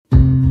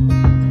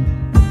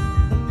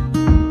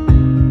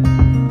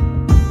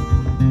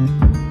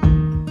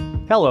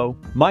Hello,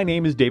 my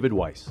name is David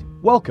Weiss.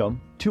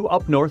 Welcome to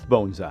Up North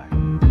Bonsai.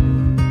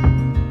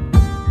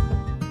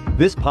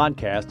 This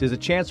podcast is a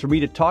chance for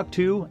me to talk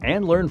to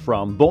and learn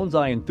from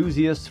bonsai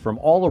enthusiasts from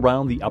all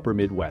around the upper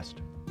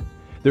Midwest.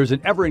 There's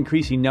an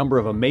ever-increasing number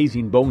of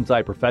amazing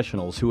bonsai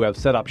professionals who have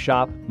set up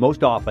shop,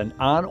 most often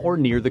on or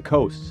near the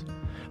coasts.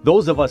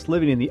 Those of us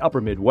living in the upper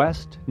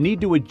Midwest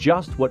need to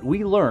adjust what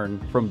we learn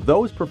from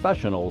those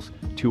professionals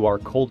to our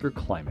colder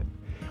climate.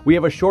 We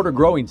have a shorter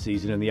growing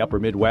season in the upper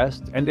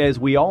Midwest, and as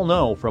we all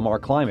know from our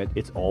climate,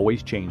 it's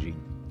always changing.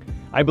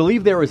 I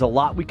believe there is a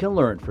lot we can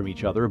learn from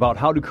each other about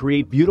how to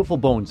create beautiful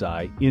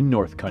bonsai in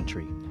North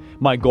Country.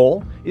 My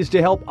goal is to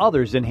help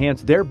others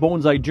enhance their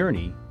bonsai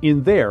journey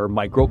in their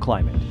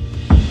microclimate.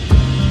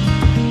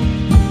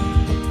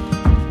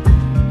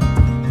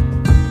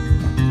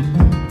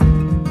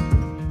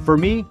 For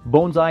me,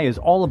 bonsai is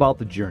all about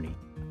the journey.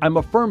 I'm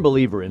a firm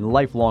believer in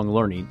lifelong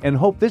learning and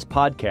hope this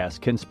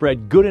podcast can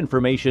spread good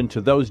information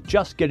to those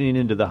just getting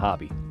into the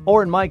hobby,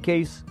 or in my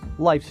case,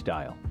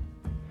 lifestyle.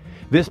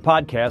 This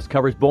podcast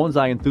covers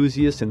bonsai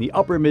enthusiasts in the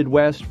upper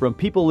Midwest from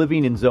people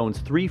living in zones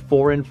 3,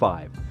 4, and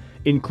 5,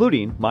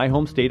 including my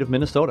home state of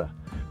Minnesota,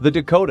 the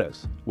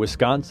Dakotas,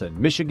 Wisconsin,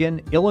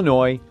 Michigan,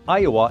 Illinois,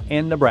 Iowa,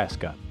 and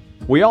Nebraska.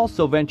 We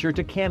also venture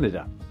to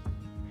Canada.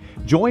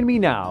 Join me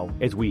now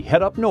as we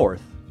head up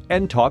north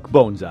and talk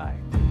bonsai.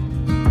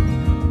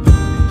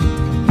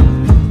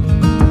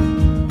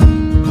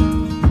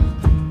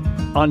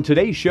 On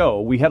today's show,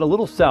 we head a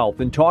little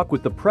south and talk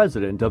with the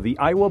president of the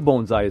Iowa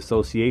Bonsai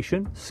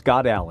Association,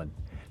 Scott Allen.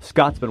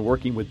 Scott's been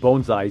working with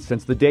bonsai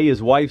since the day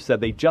his wife said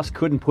they just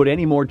couldn't put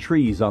any more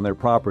trees on their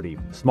property.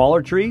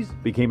 Smaller trees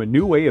became a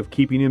new way of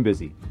keeping him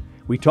busy.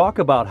 We talk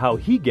about how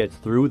he gets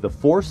through the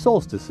 4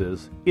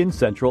 solstices in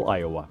central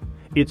Iowa.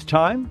 It's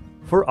time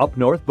for Up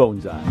North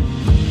Bonsai.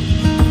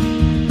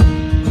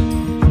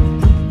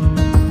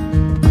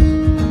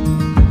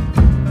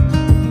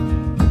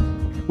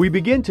 We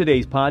begin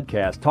today's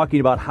podcast talking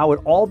about how it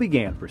all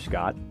began for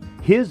Scott,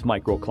 his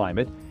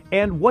microclimate,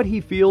 and what he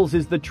feels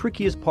is the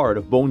trickiest part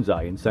of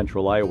bonsai in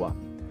central Iowa.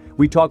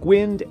 We talk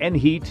wind and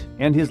heat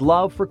and his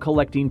love for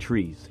collecting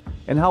trees,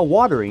 and how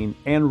watering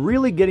and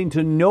really getting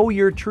to know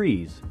your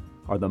trees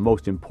are the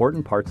most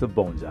important parts of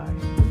bonsai.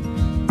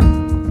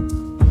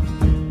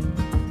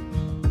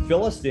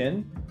 Fill us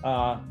in.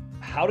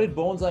 How did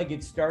bonsai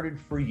get started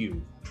for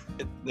you?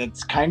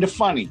 It's kind of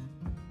funny.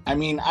 I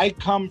mean, I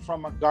come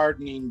from a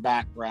gardening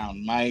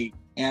background. My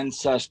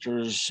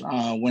ancestors,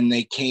 when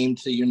they came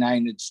to the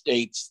United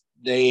States,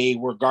 they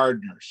were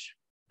gardeners.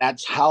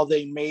 That's how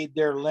they made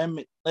their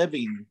living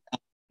in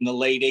the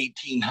late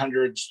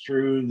 1800s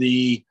through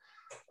the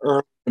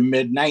early to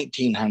mid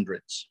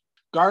 1900s.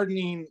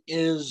 Gardening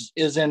is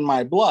in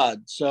my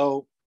blood.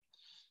 So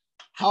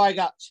how I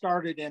got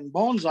started in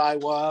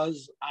bonsai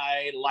was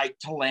I like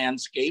to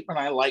landscape and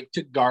I like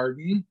to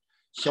garden.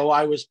 So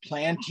I was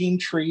planting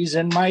trees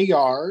in my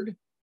yard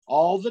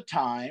all the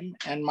time.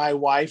 And my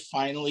wife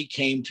finally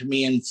came to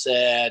me and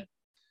said,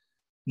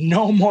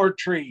 no more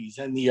trees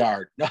in the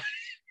yard.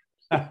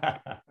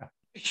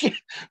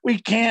 We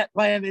can't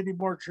plant any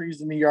more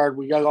trees in the yard.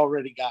 We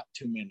already got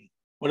too many.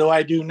 What do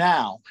I do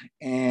now?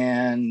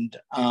 And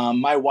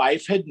my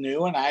wife had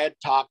knew, and I had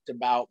talked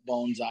about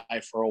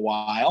bonsai for a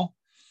while.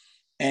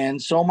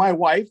 And so my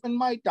wife and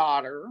my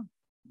daughter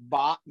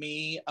bought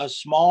me a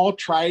small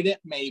trident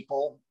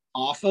maple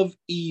off of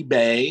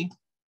eBay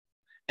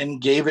and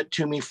gave it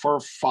to me for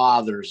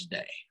Father's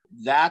Day.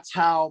 That's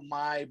how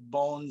my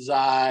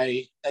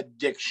bonsai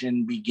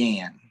addiction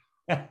began.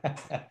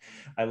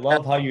 I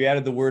love how you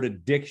added the word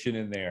addiction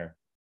in there.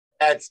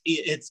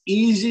 It's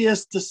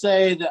easiest to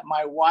say that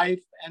my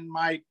wife and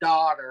my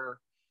daughter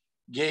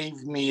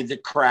gave me the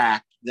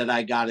crack that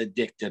I got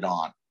addicted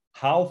on.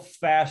 How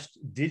fast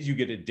did you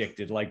get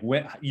addicted? Like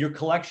when your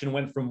collection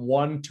went from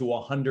 1 to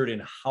 100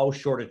 in how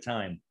short a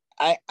time?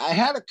 I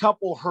had a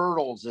couple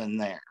hurdles in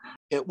there.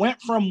 It went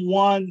from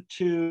 1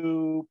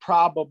 to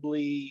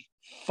probably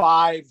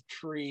 5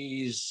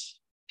 trees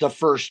the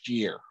first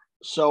year.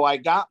 So I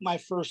got my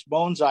first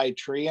bonsai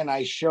tree and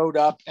I showed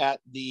up at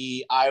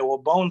the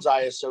Iowa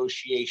Bonsai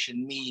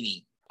Association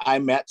meeting. I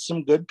met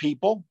some good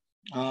people,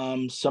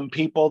 some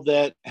people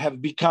that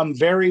have become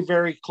very,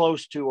 very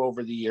close to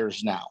over the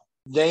years now.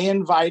 They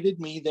invited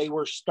me. They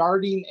were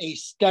starting a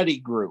study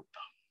group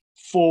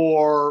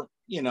for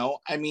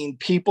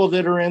people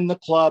that are in the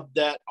club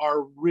that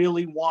are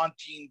really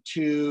wanting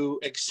to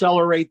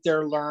accelerate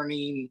their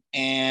learning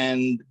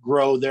and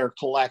grow their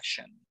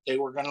collection. They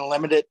were going to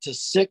limit it to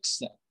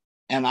 6,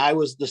 and I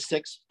was the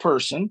 6th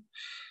person.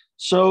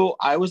 So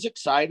I was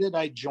excited.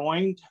 I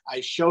joined.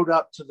 I showed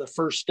up to the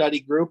first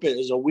study group. It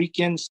was a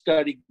weekend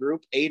study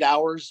group, 8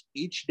 hours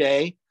each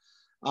day,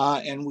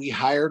 and we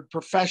hired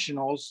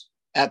professionals.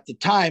 At the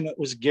time, it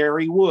was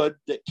Gary Wood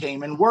that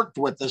came and worked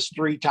with us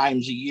 3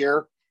 times a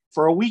year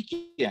for a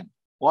weekend.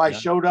 Well, I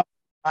showed up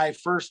my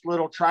first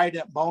little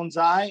trident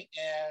bonsai,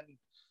 and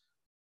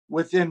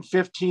within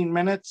 15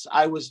 minutes,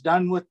 I was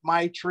done with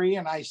my tree,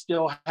 and I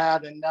still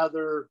had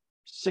another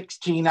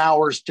 16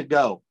 hours to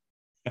go.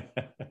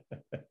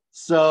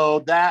 So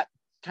that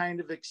kind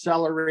of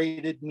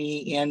accelerated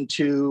me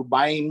into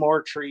buying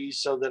more trees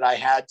so that I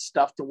had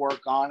stuff to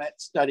work on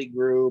at study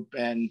group.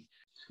 And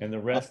the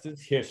rest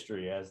is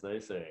history, as they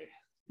say.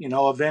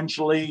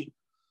 Eventually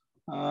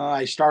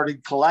I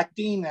started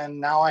collecting, and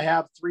now I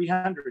have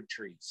 300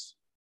 trees.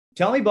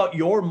 Tell me about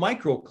your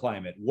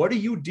microclimate. What are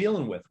you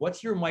dealing with?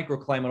 What's your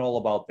microclimate all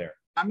about there?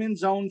 I'm in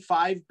zone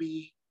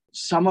 5B.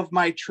 Some of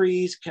my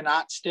trees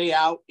cannot stay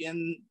out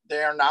in,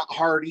 they're not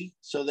hardy,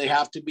 so they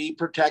have to be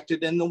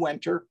protected in the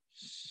winter.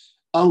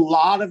 A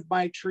lot of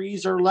my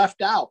trees are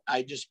left out.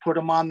 I just put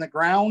them on the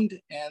ground,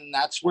 and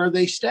that's where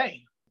they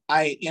stay.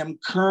 I am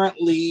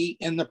currently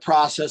in the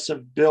process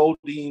of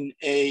building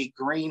a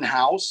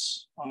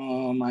greenhouse.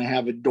 I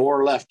have a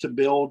door left to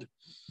build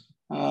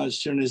as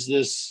soon as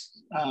this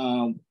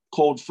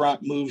cold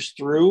front moves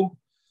through.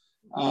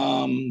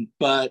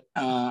 But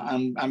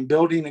I'm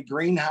building a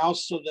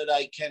greenhouse so that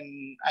I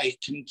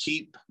can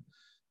keep.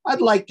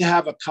 I'd like to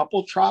have a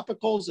couple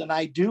tropicals, and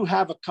I do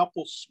have a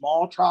couple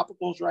small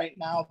tropicals right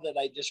now that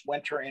I just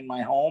winter in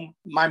my home.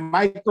 My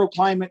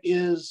microclimate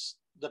is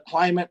the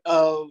climate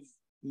of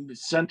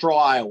central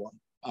Iowa,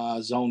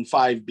 zone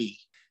 5B.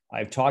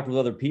 I've talked with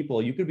other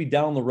people. You could be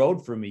down the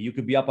road from me. You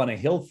could be up on a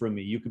hill from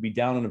me. You could be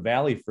down in a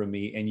valley from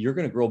me, and you're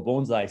going to grow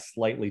bonsai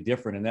slightly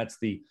different. And that's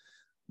the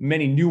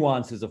many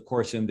nuances, of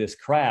course, in this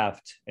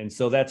craft. And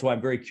so that's why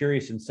I'm very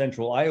curious. In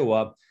central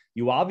Iowa,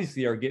 you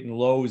obviously are getting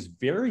lows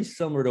very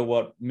similar to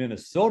what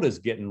Minnesota's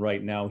getting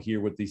right now here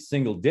with these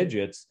single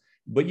digits,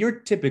 but you're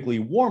typically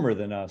warmer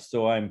than us.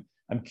 So I'm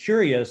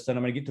curious, and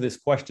I'm going to get to this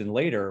question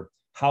later,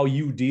 how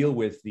you deal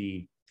with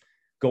the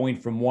going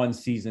from one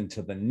season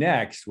to the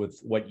next with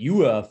what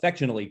you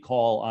affectionately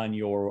call on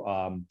your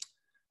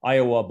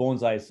Iowa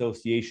Bonsai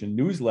Association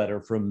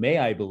newsletter from May,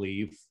 I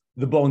believe,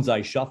 the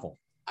Bonsai Shuffle.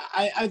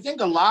 I think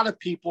a lot of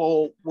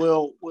people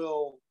will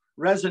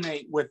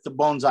resonate with the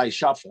Bonsai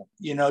Shuffle.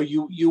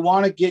 You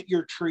want to get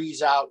your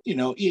trees out,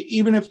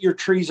 even if your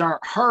trees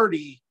aren't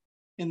hardy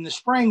in the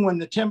spring, when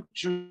the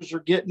temperatures are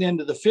getting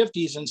into the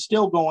 50s and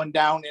still going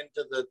down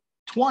into the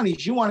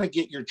 20s, you want to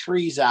get your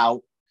trees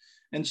out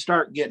and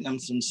start getting them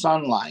some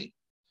sunlight,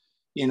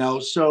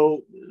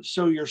 so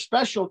your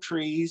special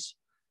trees,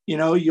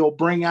 you'll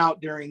bring out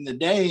during the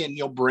day and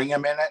you'll bring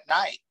them in at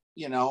night.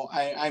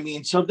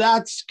 So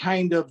that's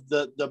kind of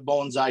the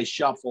Bonsai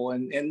Shuffle.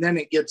 And then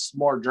it gets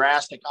more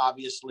drastic,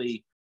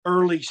 obviously,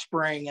 early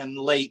spring and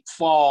late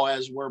fall,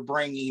 as we're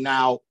bringing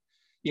out,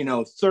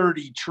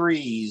 30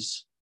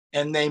 trees,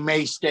 and they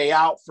may stay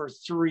out for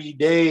 3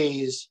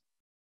 days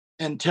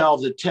until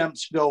the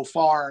temps go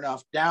far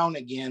enough down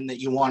again that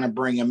you want to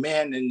bring them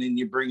in. And then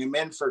you bring them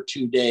in for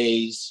 2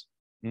 days.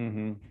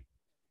 Mm-hmm.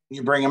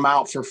 You bring them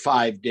out for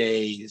 5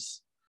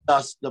 days.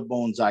 Thus the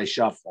Bonsai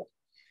Shuffle.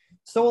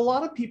 So a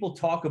lot of people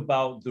talk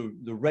about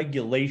the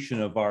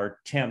regulation of our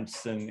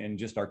temps and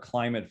just our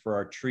climate for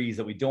our trees,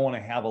 that we don't want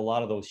to have a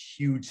lot of those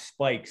huge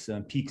spikes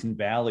and peaks and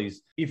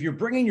valleys. If you're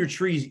bringing your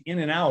trees in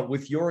and out,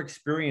 with your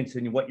experience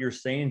and what you're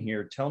saying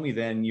here, tell me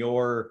then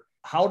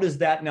how does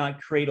that not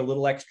create a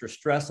little extra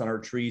stress on our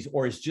trees?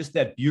 Or is just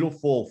that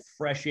beautiful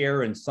fresh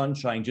air and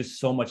sunshine just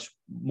so much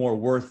more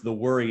worth the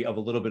worry of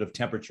a little bit of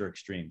temperature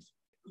extremes?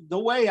 The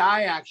way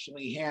I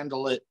actually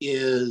handle it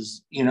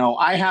is,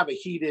 I have a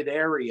heated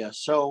area.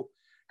 So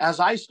as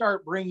I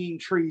start bringing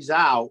trees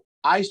out,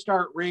 I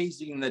start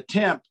raising the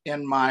temp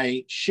in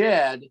my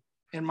shed,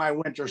 in my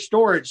winter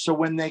storage. So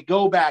when they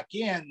go back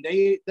in,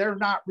 they're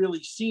not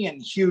really seeing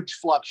huge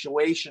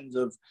fluctuations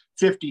of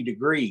 50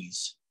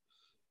 degrees.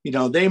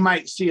 They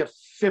might see a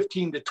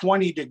 15 to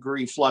 20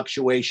 degree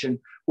fluctuation,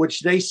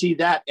 which they see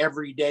that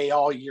every day,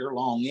 all year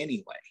long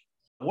anyway.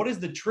 What is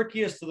the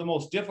trickiest or the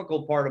most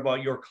difficult part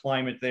about your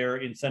climate there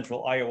in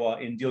central Iowa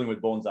in dealing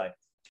with bonsai?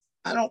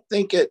 I don't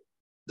think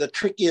the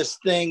trickiest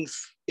thing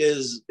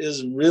is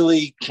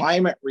really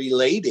climate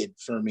related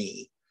for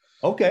me.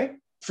 Okay.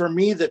 For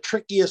me, the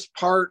trickiest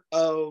part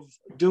of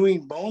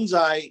doing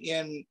bonsai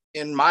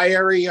in my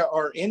area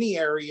or any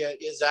area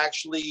is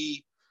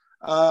actually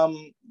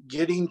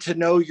getting to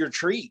know your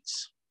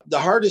trees. The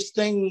hardest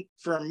thing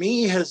for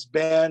me has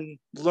been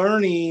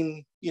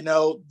learning,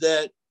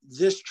 that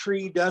this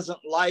tree doesn't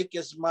like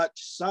as much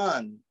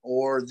sun,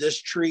 or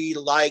this tree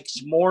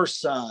likes more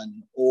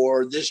sun,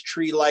 or this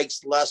tree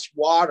likes less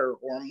water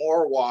or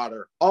more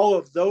water. All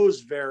of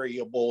those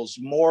variables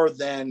more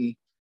than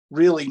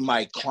really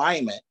my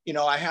climate.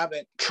 I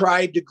haven't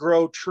tried to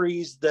grow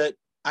trees that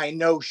I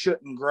know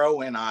shouldn't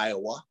grow in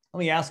Iowa. Let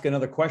me ask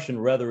another question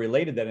rather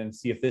related to that and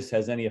see if this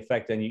has any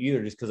effect on you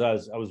either, just because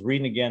I was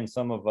reading again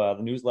some of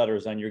the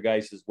newsletters on your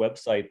guys'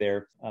 website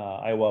there,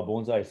 Iowa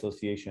Bonsai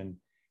Association.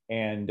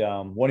 And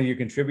one of your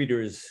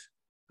contributors,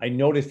 I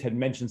noticed, had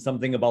mentioned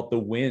something about the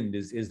wind.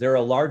 Is there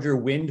a larger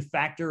wind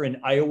factor in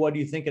Iowa, do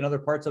you think, in other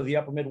parts of the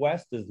upper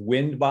Midwest? Does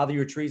wind bother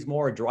your trees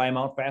more or dry them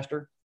out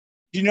faster?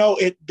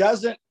 It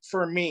doesn't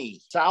for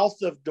me.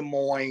 South of Des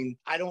Moines,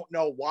 I don't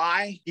know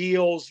why,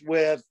 deals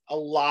with a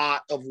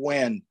lot of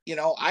wind.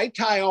 I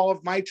tie all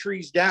of my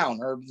trees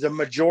down, or the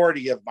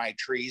majority of my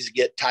trees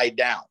get tied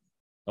down.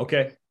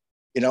 Okay.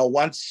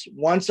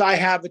 Once I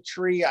have a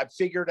tree, I've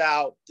figured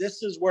out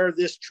this is where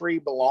this tree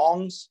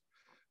belongs.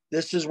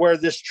 This is where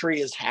this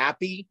tree is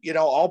happy.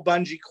 I'll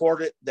bungee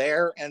cord it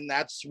there, and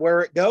that's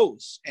where it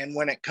goes. And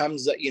when it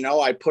comes,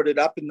 I put it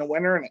up in the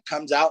winter and it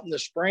comes out in the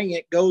spring,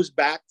 it goes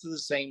back to the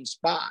same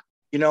spot.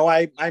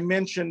 I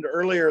mentioned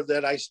earlier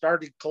that I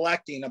started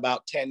collecting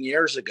about 10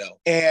 years ago.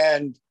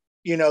 And,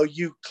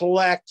 you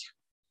collect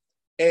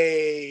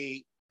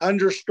a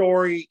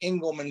understory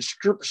Engelmann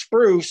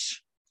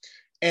spruce,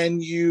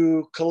 and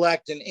you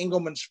collect an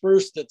Engelmann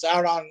spruce that's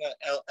out on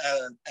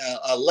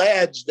a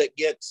ledge that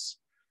gets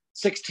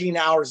 16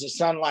 hours of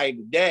sunlight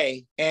a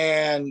day.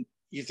 And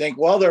you think,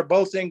 well, they're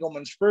both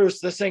Engelmann spruce.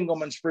 This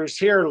Engelmann spruce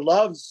here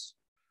loves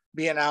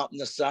being out in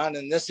the sun,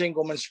 and this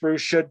Engelmann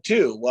spruce should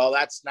too. Well,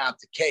 that's not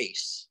the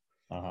case.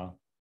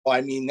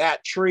 That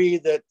tree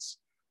that's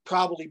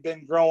probably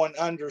been growing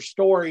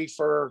understory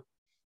for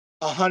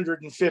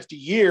 150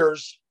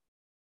 years,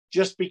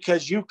 just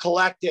because you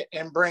collect it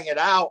and bring it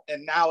out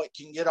and now it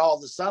can get all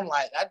the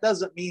sunlight, that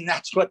doesn't mean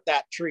that's what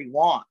that tree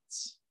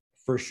wants.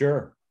 For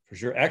sure.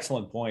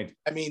 Excellent point.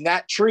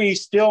 That tree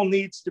still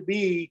needs to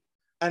be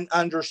an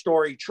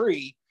understory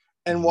tree.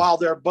 And while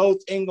they're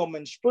both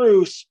Engelmann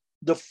spruce,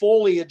 the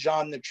foliage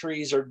on the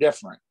trees are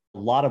different. A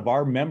lot of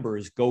our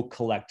members go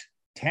collect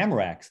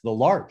tamaracks, the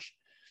larch,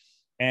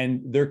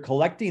 and they're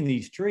collecting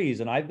these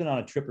trees. And I've been on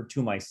a trip or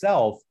two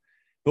myself,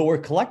 but we're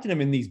collecting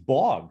them in these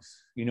bogs,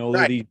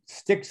 Right. These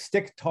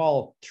stick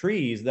tall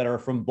trees that are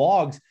from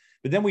bogs,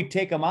 but then we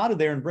take them out of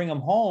there and bring them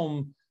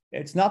home.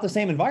 It's not the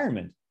same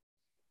environment.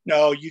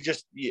 No,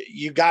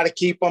 you got to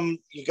keep them.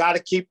 You got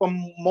to keep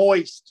them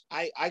moist.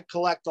 I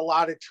collect a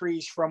lot of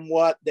trees from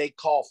what they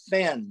call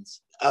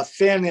fens. A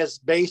fen is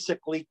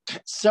basically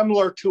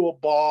similar to a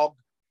bog.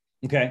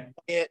 Okay.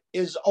 It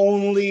is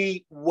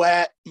only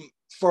wet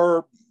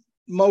for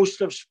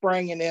most of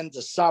spring and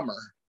into summer.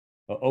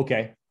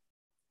 Okay.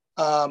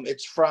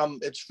 It's from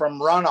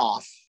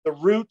runoff. The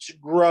roots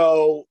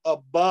grow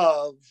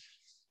above.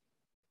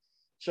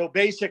 So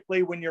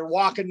basically, when you're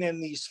walking in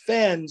these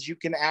fens, you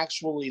can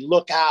actually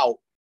look out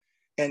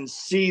and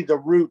see the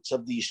roots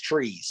of these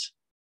trees.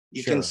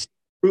 You can see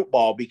root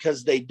ball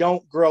because they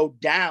don't grow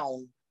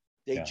down.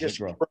 They just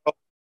grow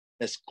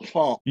this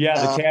clump. Yeah,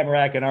 the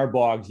tamarack in our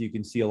bogs, you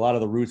can see a lot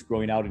of the roots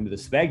growing out into the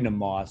sphagnum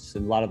moss,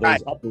 and a lot of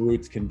those upper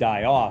roots can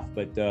die off,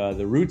 but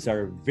the roots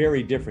are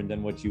very different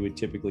than what you would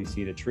typically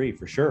see in a tree,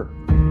 for sure.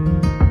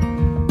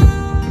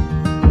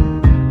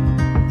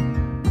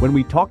 When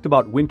we talked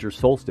about winter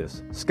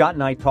solstice, Scott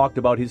and I talked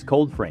about his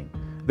cold frame,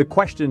 the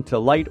question to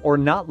light or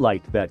not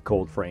light that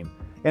cold frame,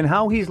 and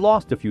how he's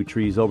lost a few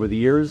trees over the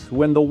years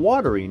when the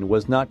watering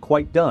was not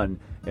quite done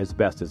as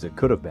best as it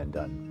could have been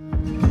done.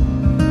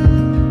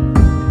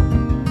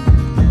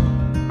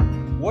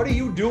 What are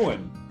you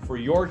doing for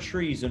your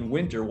trees in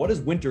winter? What does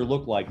winter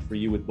look like for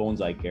you with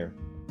Bonsai Care?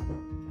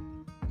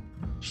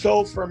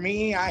 So for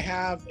me, I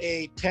have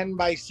a 10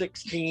 by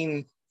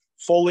 16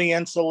 fully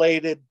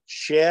insulated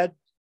shed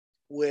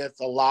with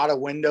a lot of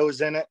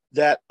windows in it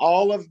that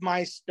all of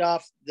my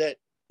stuff that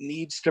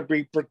needs to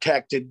be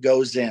protected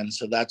goes in.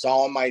 So that's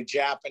all my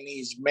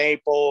Japanese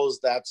maples,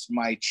 that's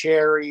my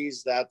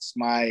cherries, that's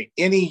my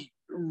any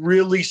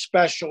really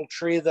special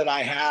tree that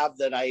I have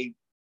that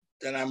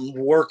I'm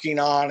working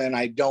on and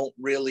I don't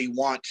really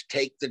want to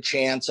take the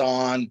chance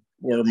on,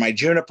 where my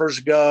junipers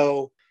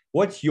go.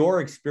 What's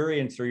your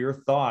experience or your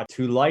thought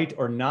to light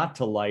or not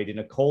to light in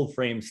a cold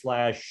frame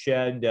 /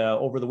 shed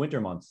over the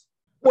winter months?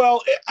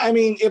 Well,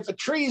 if a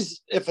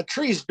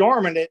tree's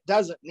dormant, it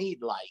doesn't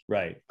need light.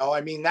 Right.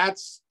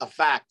 That's a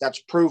fact.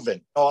 That's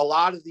proven. A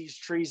lot of these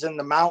trees in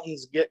the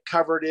mountains get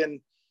covered in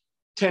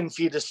 10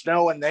 feet of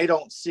snow and they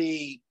don't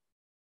see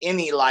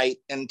any light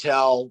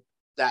until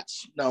that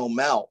snow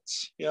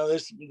melts.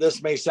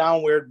 This may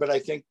sound weird, but I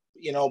think,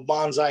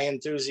 bonsai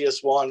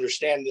enthusiasts will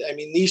understand.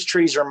 These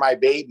trees are my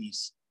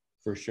babies.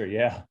 For sure.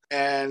 Yeah.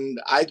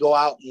 And I go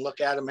out and look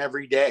at them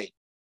every day.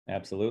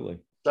 Absolutely.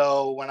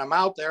 So when I'm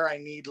out there, I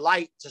need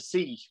light to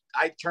see.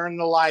 I turn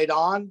the light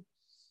on.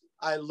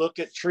 I look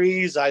at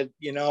trees. I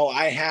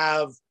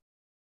have,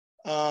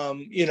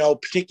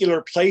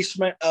 particular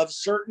placement of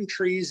certain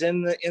trees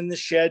in the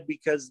shed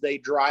because they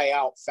dry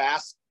out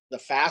the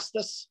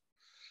fastest.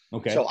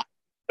 Okay. So I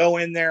go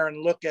in there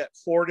and look at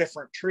 4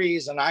 different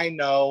trees and I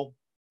know,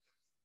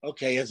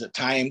 okay, is it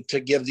time to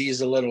give these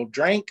a little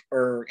drink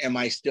or am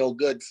I still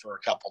good for a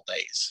couple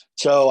days?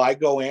 So I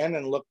go in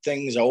and look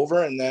things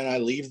over and then I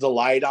leave the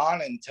light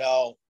on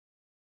until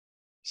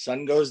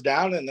sun goes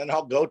down and then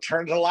I'll go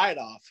turn the light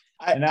off.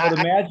 And I would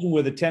imagine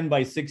with a 10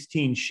 by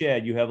 16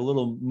 shed, you have a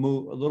little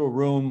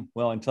room,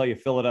 well, until you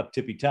fill it up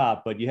tippy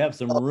top, but you have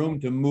some room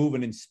to move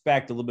and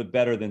inspect a little bit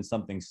better than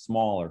something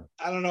smaller.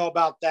 I don't know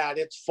about that.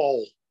 It's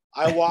full.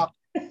 I walk.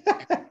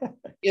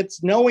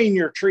 It's knowing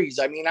your trees.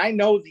 I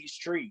know these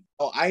trees.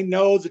 I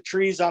know the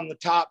trees on the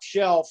top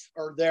shelf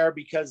are there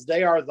because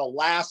they are the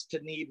last to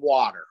need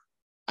water.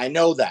 I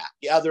know that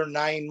the other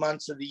 9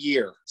 months of the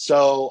year.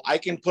 So I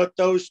can put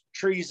those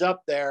trees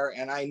up there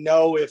and I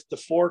know if the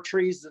 4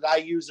 trees that I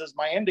use as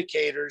my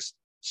indicators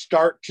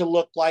start to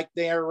look like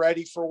they are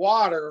ready for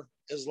water,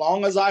 as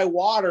long as I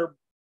water,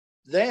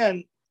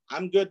 then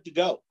I'm good to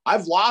go.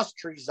 I've lost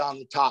trees on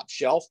the top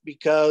shelf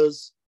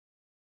because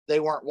they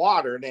weren't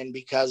watered and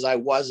because I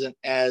wasn't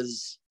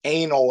as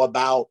anal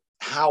about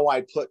how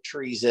I put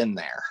trees in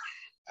there.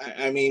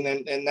 I mean,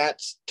 and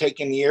that's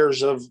taken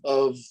years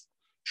of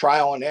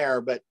trial and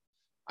error, but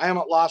I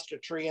haven't lost a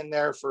tree in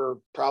there for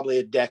probably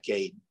a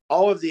decade.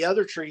 All of the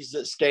other trees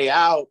that stay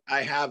out,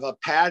 I have a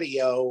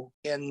patio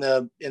in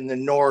the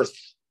north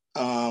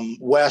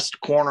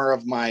west corner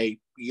of my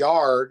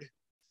yard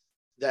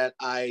that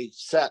I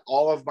set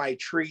all of my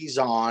trees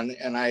on,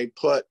 and I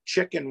put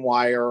chicken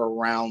wire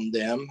around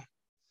them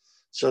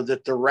so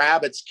that the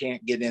rabbits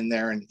can't get in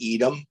there and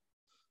eat them.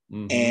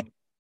 Mm-hmm. And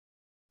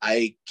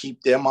I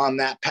keep them on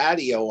that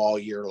patio all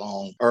year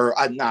long, or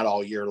not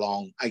all year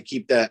long. I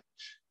keep that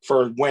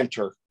for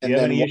winter. Do you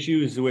have any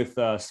issues with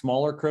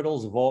smaller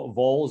critters,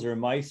 voles or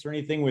mice or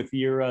anything with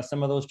your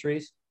some of those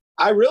trees?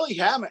 I really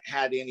haven't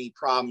had any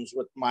problems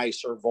with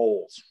mice or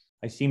voles.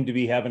 I seem to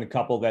be having a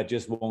couple that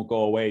just won't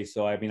go away.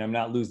 So, I mean, I'm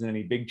not losing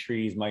any big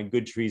trees. My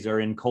good trees are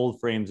in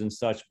cold frames and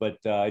such, but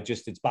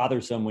it's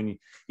bothersome when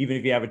even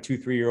if you have a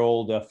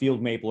 2-3-year-old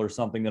field maple or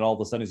something that all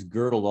of a sudden is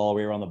girdled all the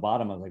way around the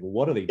bottom. I'm like,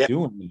 what are they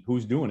doing?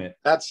 Who's doing it?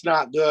 That's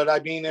not good.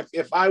 I mean,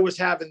 if I was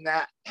having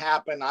that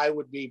happen, I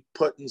would be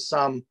putting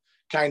some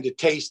kind of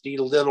tasty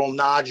little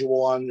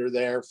nodule under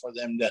there for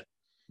them to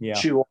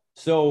chew on.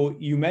 So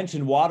you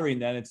mentioned watering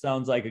then. It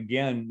sounds like,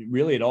 again,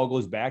 really it all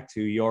goes back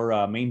to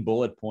your main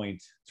bullet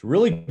point. It's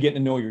really getting to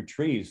know your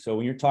trees. So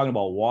when you're talking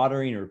about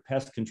watering or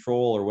pest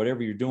control or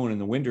whatever you're doing in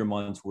the winter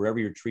months, wherever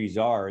your trees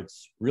are,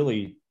 it's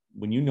really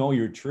when you know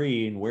your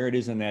tree and where it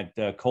is in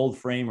that cold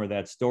frame or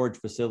that storage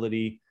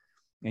facility,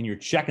 and you're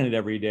checking it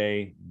every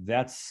day,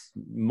 that's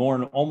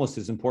almost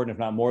as important, if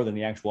not more, than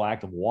the actual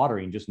act of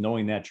watering, just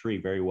knowing that tree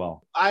very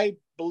well. I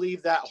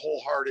believe that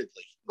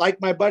wholeheartedly. Like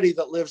my buddy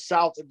that lives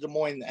south of Des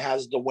Moines that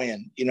has the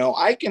wind,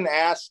 I can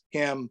ask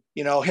him,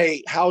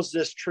 hey, how's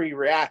this tree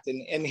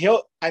reacting? And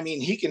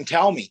he can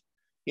tell me,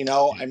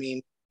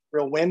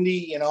 real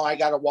windy, I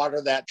got to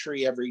water that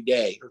tree every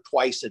day or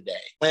twice a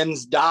day.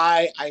 Winds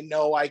die. I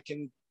know I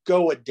can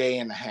go a day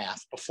and a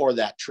half before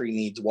that tree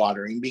needs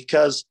watering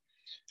because,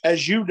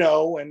 as you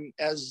know, and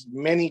as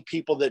many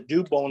people that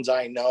do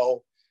bonsai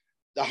know,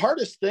 the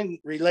hardest thing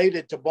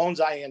related to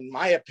bonsai, in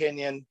my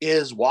opinion,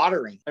 is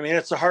watering. I mean,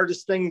 it's the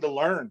hardest thing to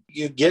learn.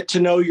 You get to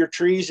know your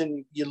trees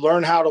and you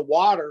learn how to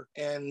water.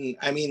 And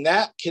I mean,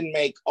 that can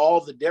make all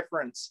the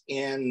difference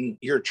in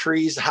your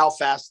trees, how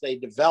fast they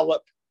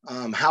develop,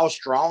 how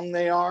strong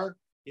they are.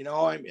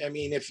 I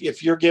mean,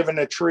 if you're giving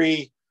a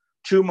tree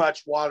too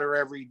much water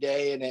every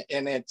day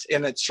and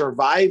it's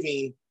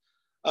surviving,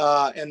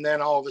 and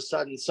then all of a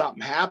sudden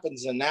something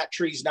happens and that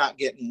tree's not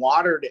getting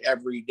watered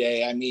every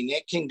day, I mean,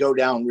 it can go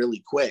down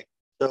really quick.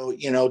 So,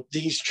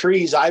 these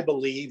trees, I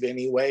believe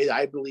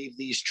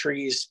these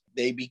trees,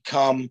 they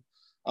become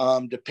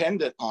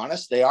dependent on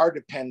us. They are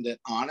dependent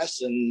on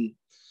us. And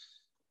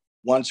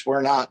once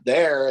we're not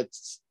there,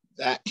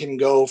 that can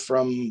go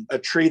from a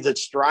tree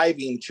that's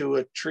thriving to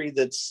a tree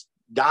that's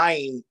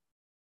dying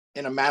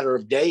in a matter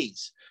of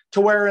days,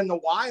 to where in the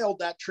wild,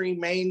 that tree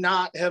may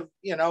not have,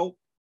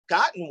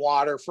 gotten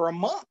water for a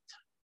month.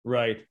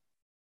 Right.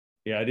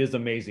 Yeah, it is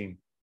amazing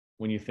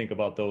when you think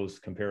about those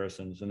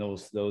comparisons and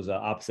those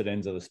opposite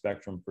ends of the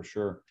spectrum, for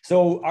sure.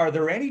 So are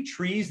there any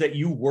trees that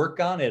you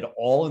work on at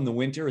all in the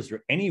winter? Is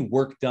there any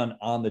work done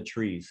on the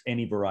trees,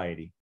 any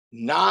variety?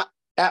 Not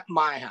at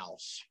my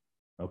house.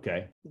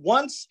 Okay.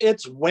 Once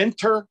it's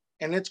winter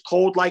and it's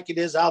cold like it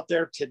is out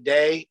there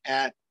today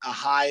at a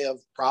high of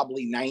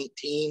probably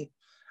 19,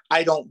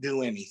 I don't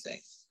do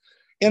anything.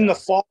 In the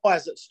fall,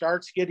 as it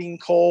starts getting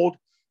cold,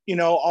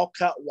 I'll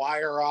cut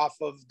wire off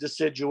of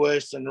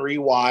deciduous and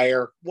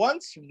rewire.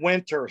 Once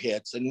winter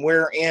hits and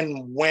we're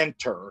in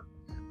winter,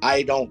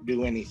 I don't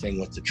do anything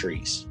with the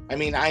trees. I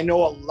mean, I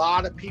know a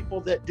lot of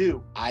people that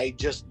do. I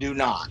just do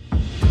not.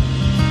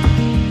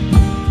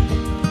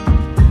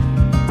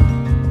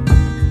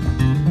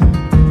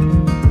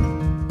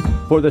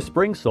 For the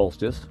spring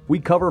solstice, we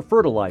cover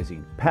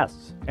fertilizing,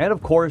 pests, and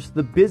of course,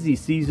 the busy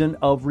season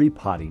of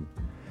repotting.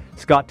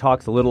 Scott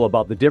talks a little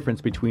about the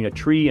difference between a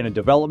tree in a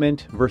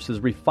development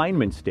versus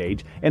refinement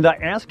stage, and I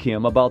ask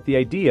him about the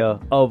idea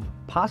of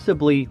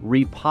possibly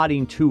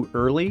repotting too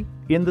early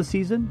in the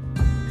season.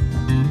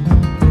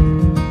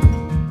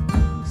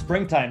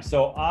 Springtime.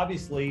 So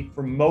obviously,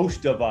 for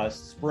most of us,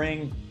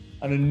 spring,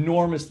 an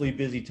enormously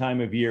busy time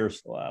of year.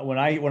 So, when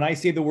I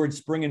say the word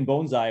spring in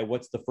bonsai,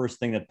 what's the first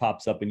thing that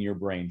pops up in your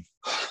brain?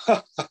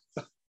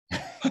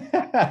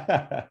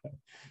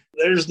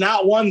 There's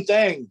not one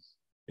thing.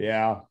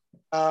 Yeah.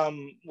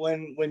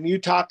 When you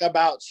talk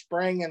about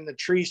spring and the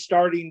tree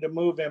starting to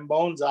move in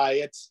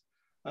bonsai, it's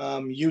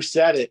you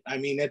said it. I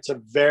mean, it's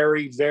a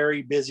very,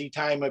 very busy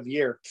time of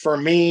year. For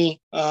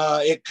me,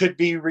 it could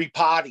be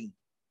repotting.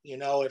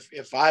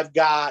 If I've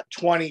got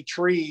 20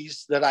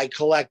 trees that I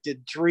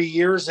collected 3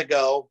 years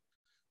ago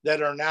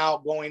that are now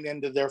going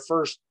into their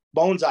first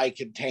bonsai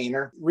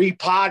container.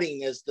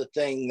 Repotting is the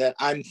thing that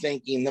I'm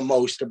thinking the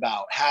most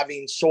about.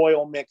 Having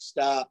soil mixed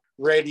up,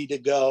 ready to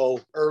go.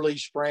 Early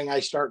spring, I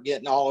start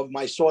getting all of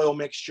my soil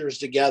mixtures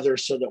together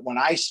so that when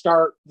I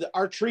start,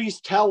 our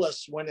trees tell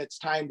us when it's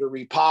time to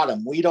repot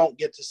them. We don't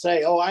get to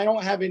say, oh, I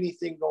don't have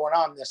anything going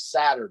on this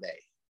Saturday.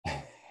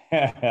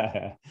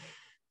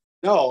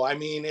 No, I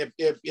mean,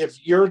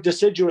 if your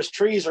deciduous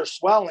trees are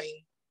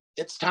swelling,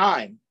 it's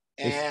time.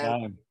 And it's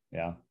time.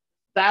 Yeah.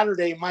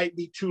 Saturday might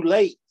be too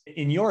late.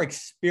 In your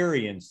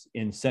experience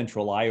in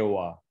central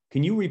Iowa,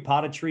 can you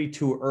repot a tree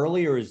too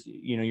early, or is,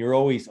 you're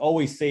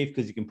always safe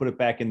because you can put it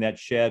back in that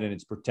shed and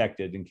it's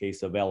protected in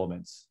case of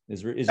elements?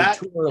 Is it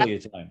too early a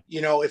time?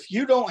 If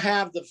you don't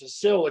have the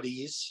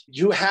facilities,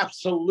 you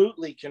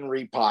absolutely can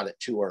repot it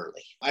too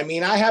early. I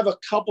mean, I have a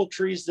couple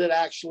trees that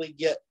actually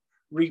get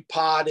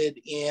repotted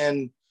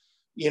in,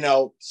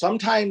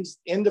 sometimes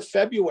into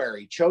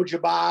February.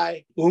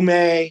 Chojibai,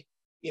 Ume,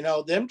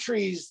 them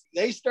trees,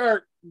 they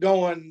start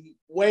going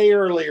way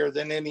earlier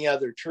than any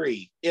other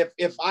tree.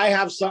 If I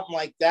have something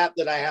like that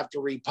I have to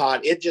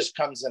repot, it just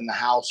comes in the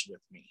house with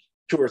me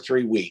 2 or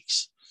 3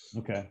 weeks.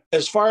 Okay.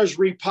 As far as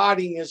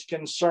repotting is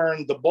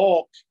concerned, the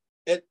bulk,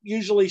 it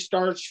usually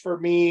starts for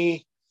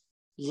me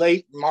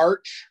late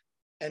March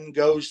and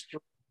goes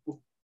through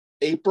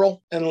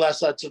April, unless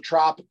that's a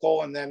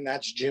tropical, and then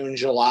that's June,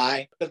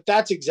 July. But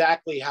that's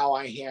exactly how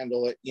I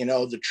handle it.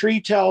 The tree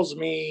tells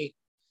me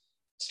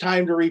it's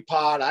time to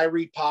repot. I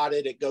repot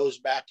it. It goes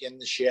back in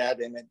the shed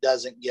and it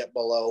doesn't get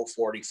below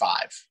 45.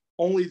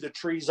 Only the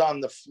trees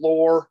on the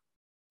floor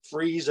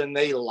freeze, and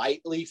they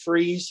lightly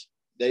freeze.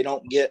 They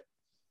don't get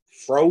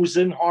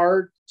frozen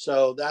hard.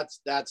 So that's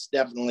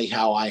definitely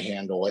how I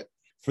handle it.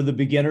 For the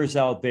beginners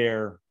out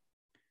there,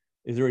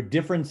 is there a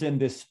difference in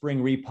this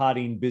spring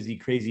repotting busy,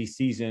 crazy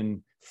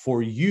season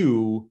for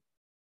you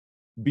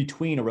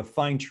between a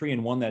refined tree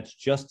and one that's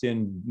just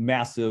in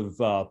massive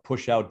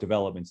push out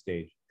development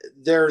stage?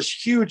 There's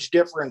huge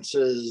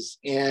differences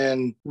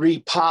in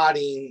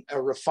repotting a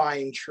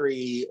refined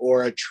tree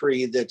or a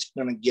tree that's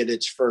going to get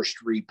its first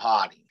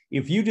repotting.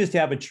 If you just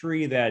have a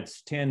tree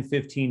that's 10,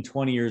 15,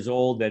 20 years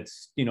old,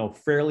 that's,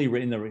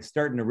 fairly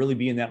starting to really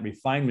be in that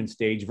refinement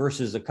stage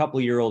versus a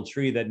couple-year-old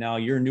tree that now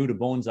you're new to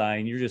bonsai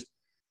and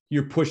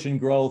you're pushing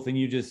growth and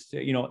you just,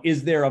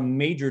 is there a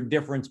major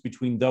difference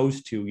between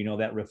those two,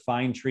 that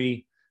refined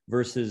tree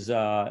versus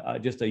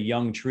just a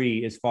young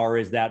tree as far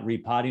as that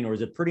repotting? Or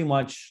is it pretty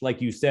much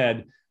like you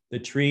said, the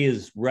tree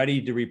is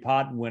ready to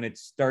repot when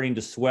it's starting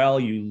to swell?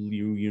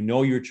 You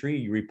know your tree,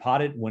 you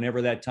repot it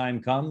whenever that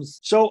time comes?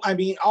 So, I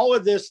mean, all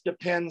of this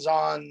depends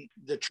on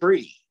the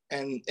tree.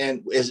 And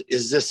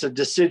is this a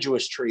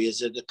deciduous tree?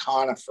 Is it a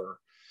conifer?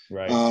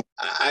 Right.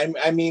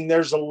 I mean,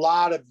 there's a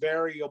lot of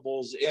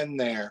variables in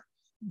there.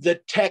 The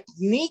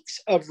techniques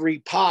of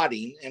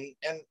repotting,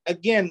 and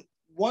again,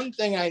 one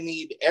thing I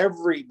need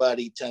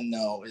everybody to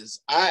know is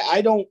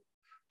I don't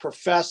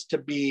profess to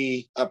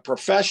be a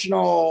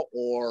professional,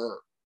 or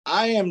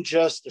I am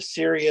just a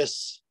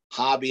serious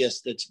hobbyist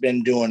that's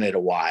been doing it a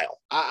while.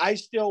 I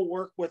still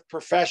work with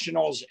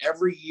professionals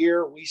every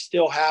year. We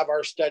still have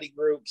our study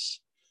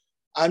groups.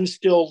 I'm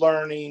still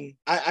learning.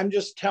 I'm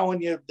just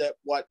telling you that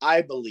what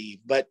I believe,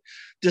 but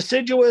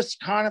deciduous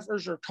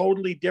conifers are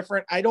totally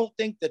different. I don't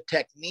think the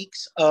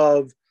techniques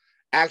of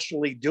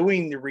actually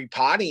doing the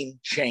repotting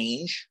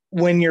change.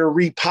 When you're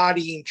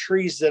repotting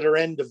trees that are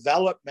in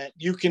development,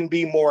 you can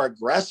be more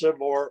aggressive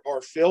or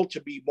feel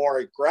to be more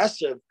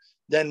aggressive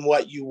than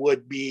what you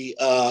would be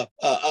a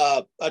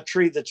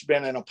tree that's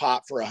been in a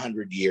pot for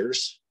 100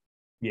 years.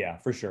 Yeah,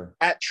 for sure.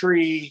 That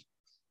tree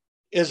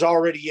is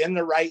already in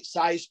the right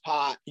size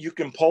pot. You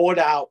can pull it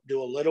out, do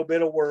a little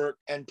bit of work,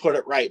 and put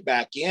it right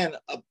back in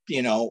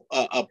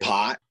a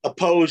pot,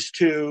 opposed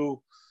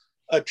to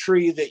a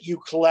tree that you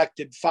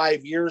collected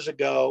 5 years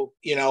ago,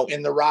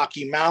 in the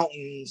Rocky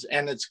Mountains,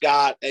 and it's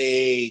got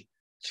a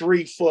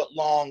 3-foot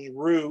long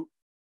root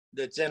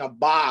that's in a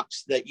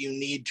box that you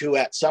need to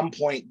at some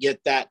point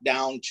get that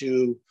down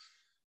to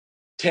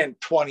 10,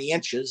 20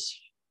 inches.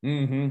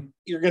 Mm-hmm.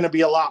 You're going to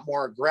be a lot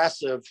more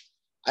aggressive,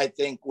 I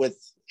think, with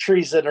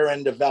trees that are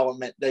in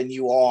development than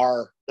you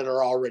are that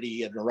are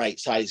already in the right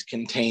size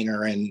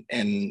container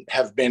and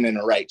have been in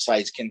a right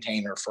size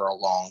container for a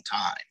long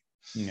time.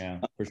 Yeah,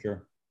 for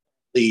sure.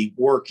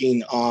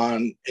 Working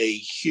on a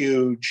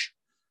huge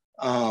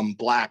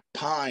black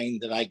pine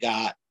that I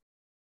got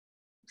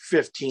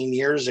 15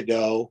 years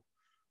ago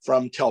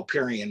from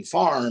Telperian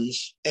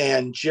Farms.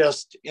 And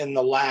just in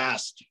the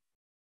last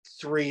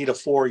 3 to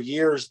 4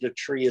 years, the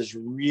tree is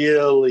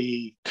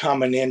really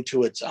coming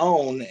into its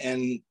own.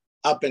 And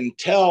up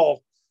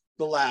until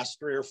the last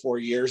 3 or 4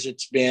 years,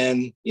 it's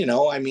been,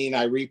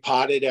 I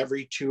repotted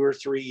every 2 or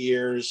 3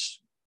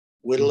 years,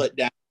 whittle it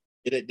down,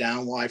 get it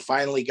down. Well, I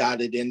finally got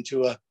it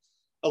into a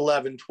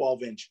 11,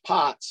 12 inch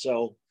pot.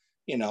 So,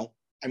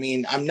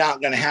 I'm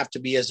not going to have to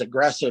be as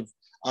aggressive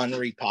on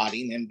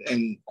repotting.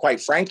 And quite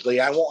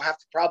frankly, I won't have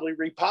to probably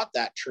repot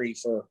that tree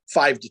for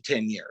 5 to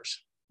 10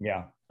 years.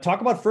 Yeah.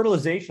 Talk about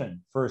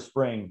fertilization for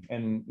spring,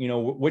 and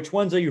which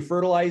ones are you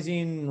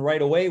fertilizing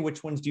right away?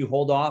 Which ones do you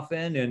hold off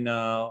in, and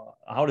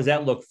how does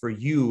that look for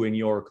you in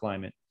your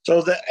climate?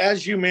 So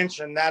as you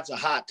mentioned, that's a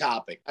hot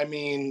topic. I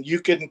mean, you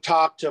can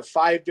talk to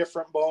 5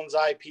 different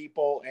bonsai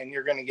people and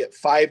you're going to get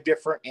 5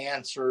 different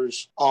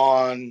answers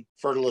on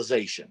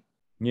fertilization.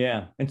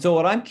 Yeah. And so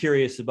what I'm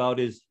curious about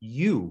is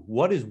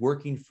what is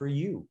working for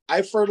you?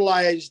 I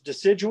fertilize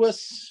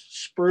deciduous,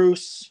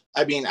 spruce.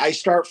 I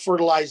start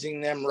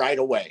fertilizing them right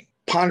away.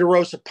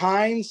 Ponderosa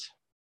pines,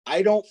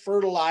 I don't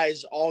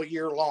fertilize all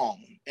year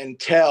long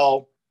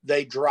until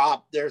they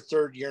drop their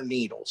 3rd-year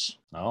needles.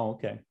 Oh,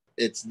 okay.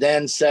 It's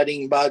then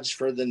setting buds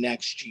for the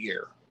next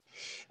year.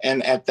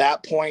 And at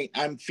that point,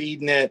 I'm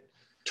feeding it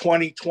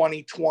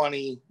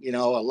 20-20-20,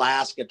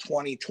 Alaska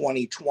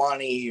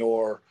 20-20-20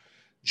 or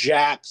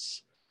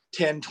Jack's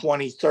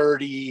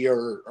 10-20-30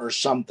 or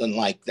something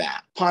like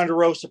that.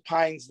 Ponderosa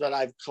pines that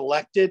I've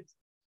collected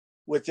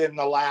within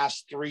the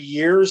last 3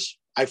 years,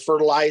 I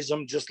fertilize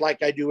them just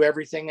like I do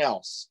everything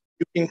else.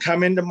 You can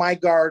come into my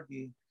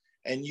garden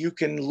and you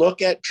can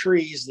look at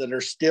trees that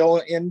are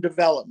still in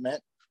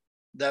development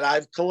that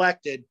I've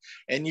collected,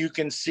 and you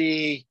can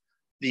see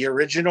the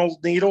original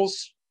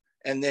needles,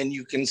 and then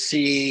you can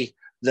see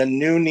the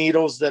new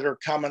needles that are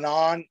coming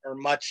on are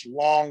much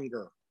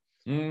longer.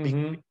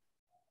 Mm-hmm.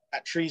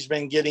 That tree's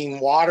been getting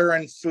water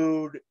and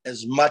food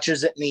as much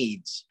as it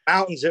needs.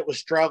 Mountains, it was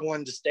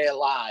struggling to stay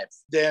alive.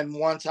 Then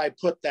once I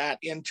put that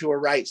into a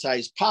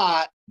right-sized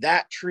pot,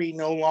 that tree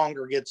no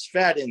longer gets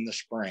fed in the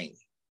spring.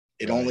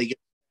 It only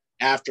gets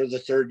after the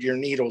 3rd-year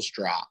needles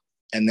drop.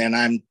 And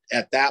then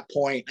at that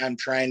point, I'm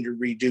trying to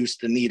reduce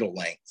the needle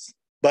length.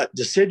 But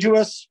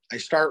deciduous, I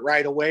start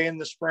right away in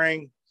the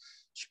spring.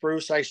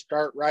 Spruce, I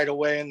start right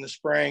away in the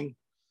spring.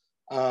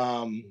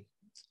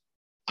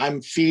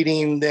 I'm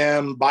feeding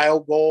them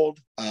BioGold.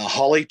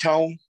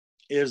 Hollytone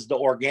is the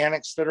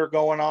organics that are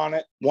going on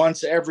it.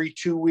 Once every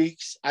 2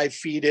 weeks, I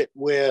feed it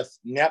with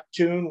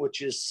Neptune,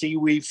 which is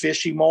seaweed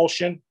fish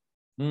emulsion.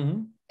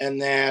 Mm-hmm.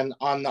 And then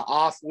on the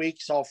off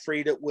weeks, I'll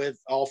feed it with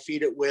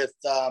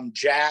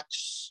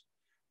Jack's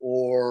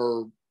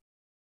or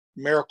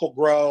Miracle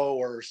Grow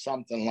or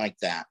something like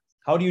that.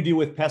 How do you deal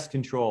with pest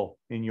control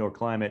in your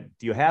climate?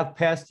 Do you have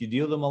pests? Do you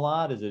deal with them a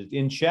lot? Is it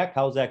in check?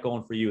 How's that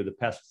going for you, the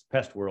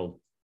pest world?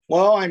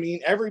 Well,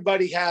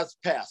 everybody has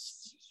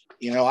pests.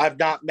 I've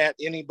not met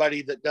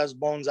anybody that does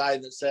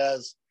bonsai that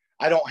says,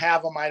 I don't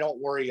have them, I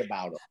don't worry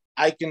about them.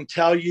 I can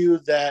tell you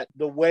that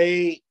the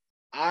way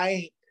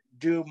I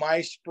do my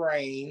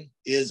spraying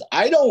is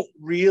I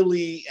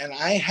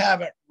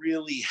haven't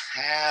really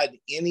had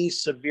any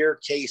severe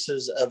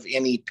cases of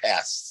any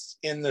pests.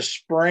 In the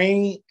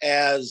spring,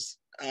 as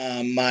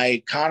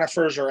my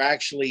conifers are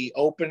actually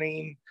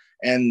opening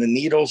and the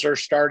needles are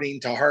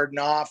starting to harden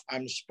off,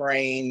 I'm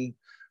spraying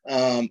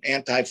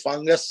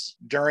anti-fungus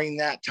during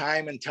that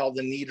time until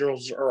the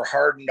needles are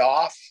hardened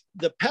off.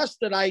 The pest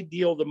that I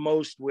deal the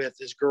most with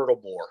is girdle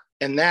borer,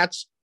 and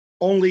that's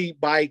only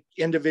by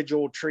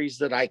individual trees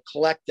that I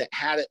collect that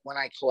had it when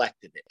I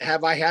collected it.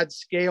 Have I had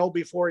scale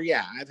before?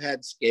 Yeah, I've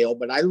had scale,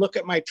 but I look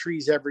at my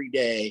trees every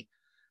day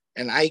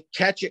and I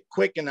catch it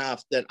quick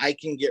enough that I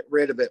can get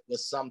rid of it with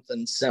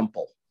something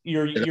simple.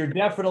 You're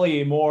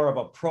definitely more of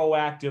a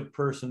proactive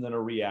person than a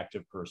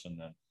reactive person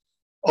then.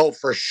 Oh,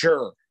 for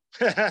sure.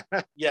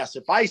 Yes,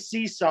 if I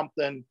see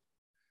something,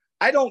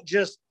 I don't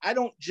just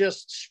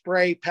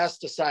spray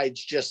pesticides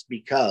just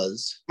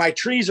because. My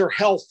trees are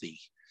healthy.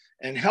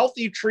 And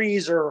healthy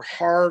trees are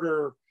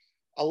harder,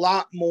 a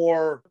lot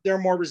more, they're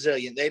more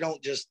resilient. They don't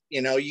just,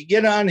 you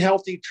get an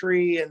unhealthy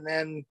tree and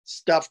then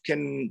stuff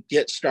can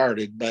get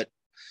started. But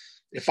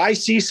if I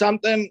see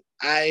something,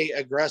 I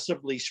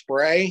aggressively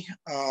spray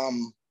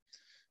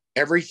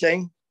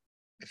everything.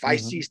 If I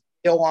see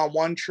scale on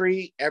one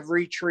tree,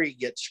 every tree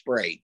gets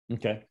sprayed.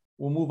 Okay.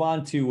 We'll move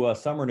on to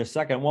summer in a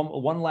second.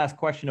 One last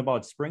question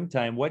about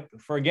springtime.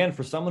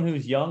 For someone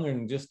who's young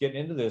and just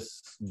getting into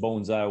this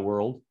bonsai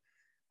world,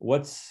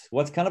 what's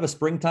kind of a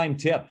springtime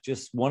tip?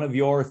 Just one of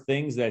your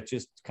things that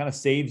just kind of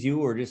saves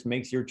you or just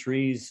makes your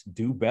trees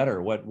do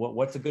better.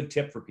 What's a good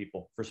tip for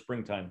people for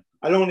springtime?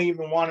 I don't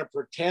even want to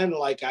pretend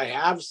like I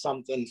have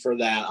something for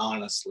that,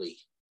 honestly.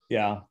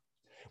 Yeah.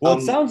 Well,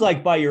 it sounds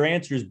like by your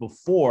answers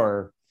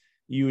before,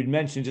 you had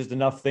mentioned just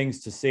enough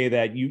things to say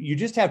that you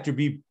just have to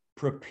be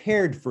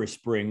prepared for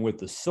spring with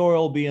the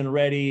soil being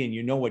ready,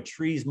 and what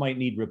trees might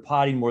need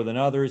repotting more than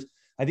others.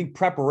 I think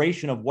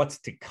preparation of what's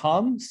to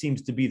come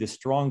seems to be the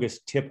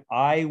strongest tip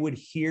I would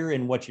hear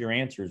in what your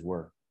answers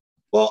were.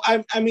 Well,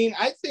 I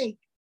think,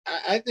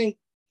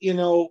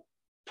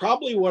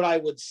 probably what I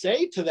would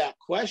say to that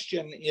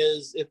question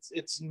is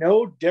it's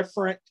no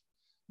different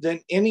than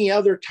any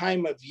other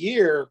time of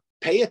year.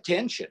 Pay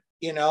attention,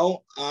 and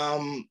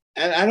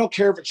I don't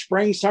care if it's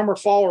spring, summer,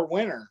 fall, or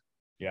winter.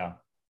 Yeah.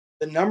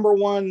 The number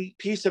one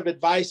piece of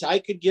advice I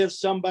could give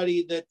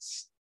somebody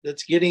that's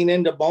getting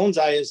into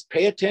bonsai is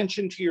pay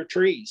attention to your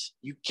trees.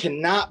 You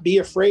cannot be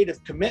afraid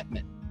of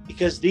commitment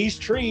because these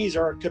trees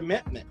are a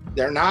commitment.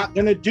 They're not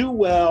going to do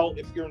well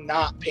if you're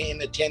not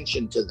paying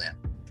attention to them.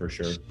 For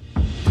sure.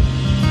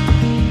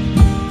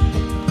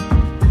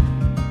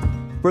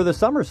 For the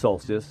summer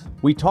solstice,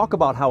 we talk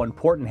about how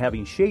important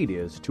having shade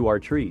is to our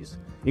trees,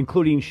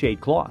 including shade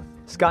cloth.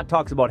 Scott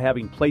talks about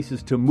having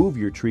places to move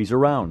your trees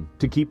around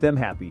to keep them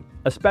happy,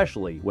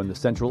 especially when the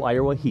central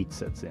Iowa heat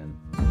sets in.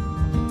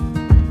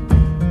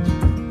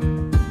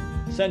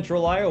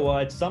 Central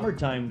Iowa, it's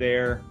summertime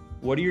there.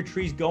 What are your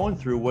trees going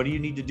through? What do you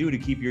need to do to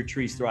keep your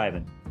trees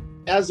thriving?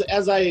 As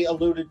I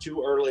alluded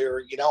to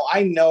earlier,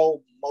 I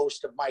know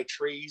most of my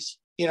trees.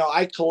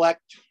 I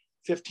collect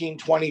 15,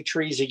 20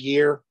 trees a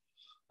year.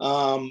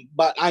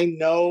 But I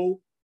know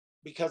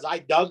because I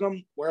dug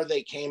them where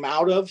they came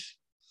out of.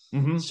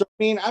 Mm-hmm. So,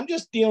 I'm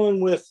just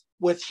dealing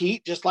with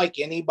heat just like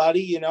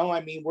anybody,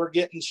 we're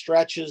getting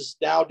stretches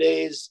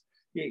nowadays,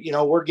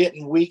 we're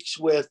getting weeks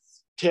with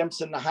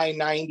temps in the high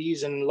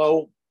 90s and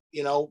low,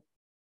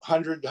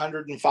 100,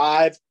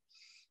 105.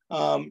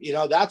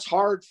 That's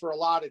hard for a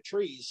lot of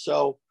trees.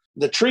 So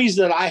the trees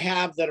that I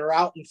have that are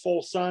out in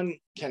full sun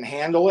can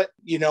handle it.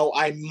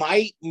 I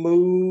might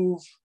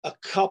move a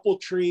couple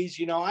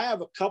trees. I have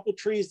a couple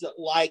trees that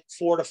like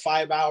 4 to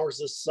 5 hours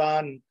of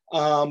sun.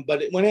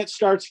 But when it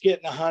starts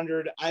getting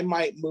 100, I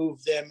might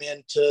move them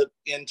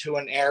into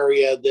an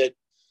area that,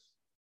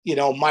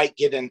 might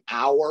get an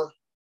hour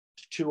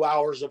to 2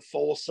 hours of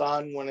full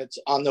sun when it's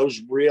on those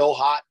real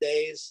hot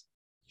days.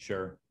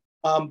 Sure.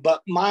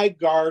 But my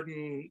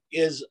garden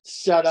is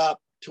set up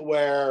to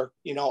where,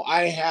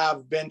 I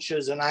have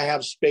benches and I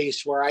have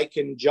space where I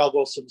can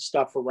juggle some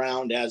stuff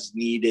around as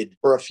needed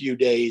for a few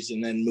days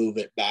and then move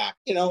it back.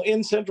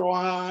 In Central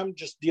Iowa, I'm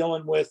just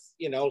dealing with,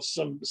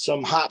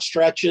 some hot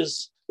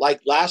stretches like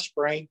last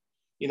spring.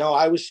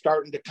 I was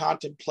starting to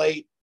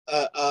contemplate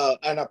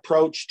an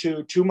approach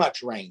to too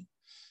much rain.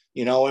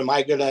 Am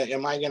I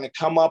gonna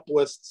come up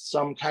with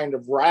some kind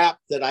of wrap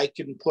that I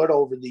can put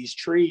over these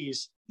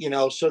trees,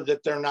 so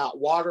that they're not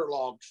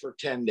waterlogged for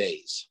 10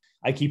 days?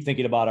 I keep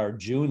thinking about our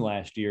June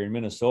last year in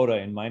Minnesota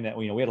and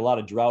we had a lot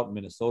of drought in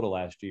Minnesota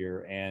last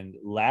year. And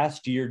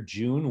last year,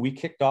 June, we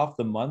kicked off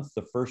the month.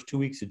 The first 2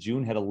 weeks of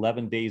June had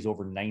 11 days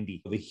over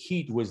 90. The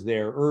heat was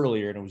there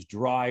earlier and it was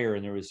drier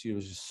and it was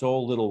just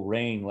so little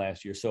rain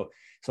last year. So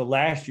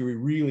last year we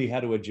really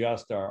had to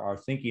adjust our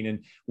thinking.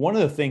 And one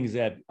of the things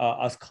that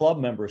us club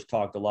members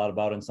talked a lot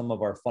about in some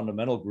of our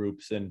fundamental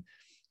groups, and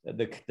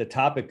the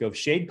topic of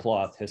shade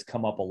cloth has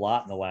come up a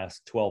lot in the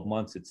last 12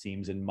 months, it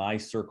seems, in my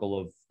circle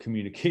of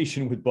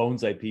communication with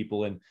bonsai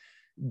people. And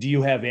do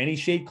you have any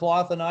shade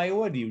cloth in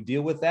Iowa? Do you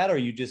deal with that? Or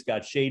you just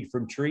got shade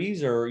from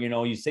trees? Or,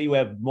 you say you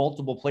have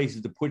multiple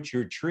places to put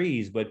your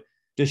trees, but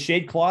does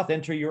shade cloth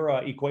enter your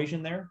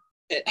equation there?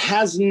 It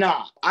has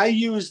not. I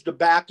use the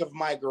back of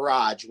my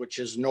garage, which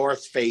is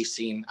north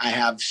facing. I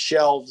have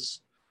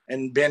shelves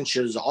and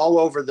benches all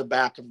over the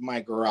back of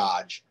my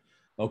garage.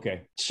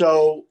 Okay.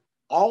 So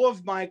all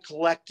of my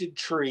collected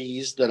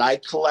trees that I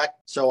collect,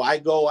 so I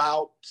go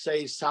out,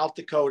 say, South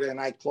Dakota, and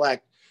I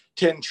collect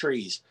 10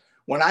 trees.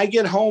 When I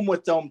get home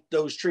with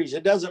those trees,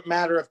 it doesn't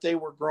matter if they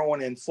were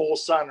growing in full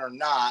sun or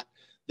not.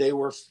 They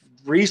were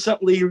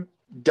recently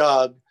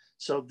dug,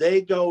 so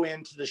they go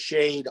into the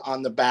shade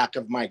on the back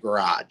of my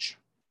garage.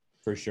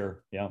 For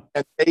sure, yeah.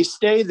 And they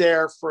stay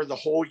there for the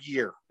whole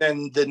year.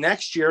 Then the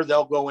next year,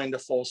 they'll go into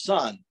full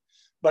sun.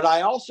 But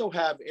I also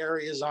have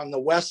areas on the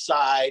west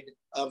side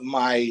of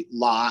my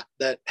lot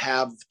that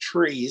have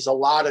trees, a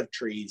lot of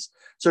trees.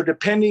 So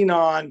depending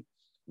on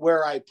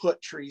where I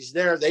put trees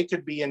there, they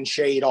could be in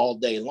shade all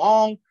day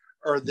long,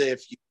 or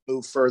if you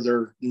move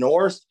further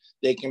north,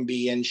 they can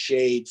be in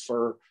shade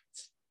for,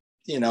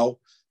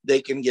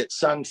 they can get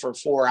sun for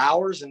 4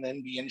 hours and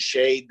then be in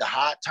shade the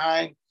hot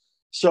time.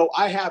 So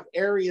I have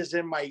areas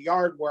in my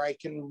yard where I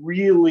can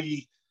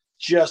really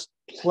just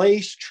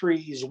place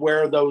trees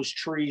where those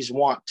trees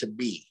want to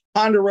be.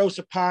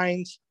 Ponderosa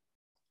pines,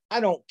 I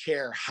don't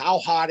care how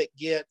hot it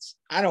gets.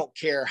 I don't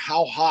care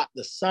how hot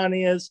the sun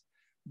is.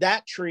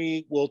 That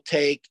tree will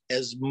take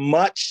as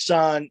much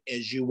sun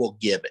as you will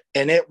give it,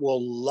 and it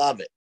will love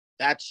it.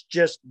 That's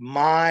just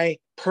my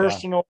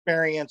personal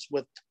experience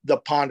with the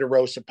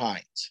ponderosa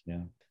pines.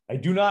 Yeah, I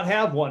do not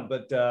have one,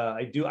 but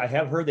I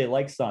have heard they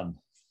like sun.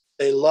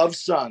 They love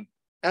sun,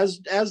 as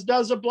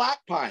does a black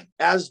pine,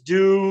 as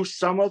do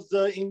some of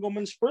the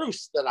Engelmann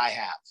spruce that I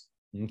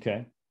have.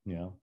 Okay.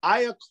 Yeah.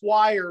 I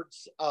acquired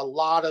a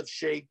lot of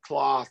shade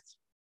cloth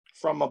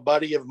from a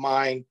buddy of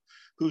mine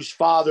whose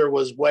father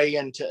was way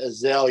into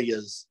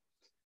azaleas,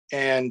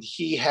 and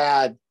he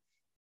had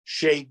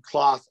shade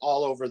cloth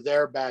all over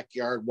their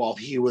backyard while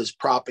he was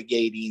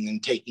propagating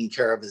and taking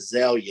care of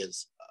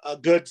azaleas. A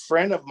good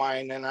friend of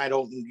mine, and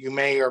you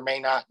may or may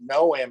not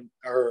know him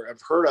or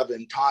have heard of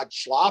him, Todd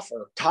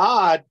Schlaffer.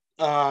 Todd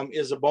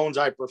is a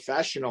bonsai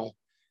professional.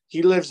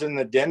 He lives in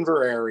the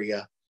Denver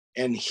area,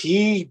 and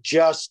he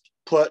just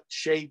put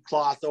shade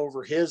cloth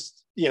over his,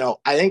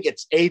 I think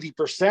it's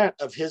 80%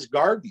 of his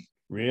garden.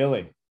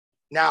 Really?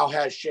 Now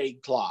has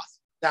shade cloth.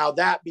 Now,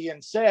 that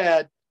being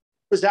said,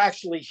 was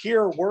actually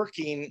here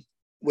working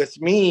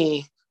with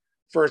me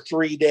for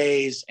 3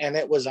 days, and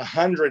it was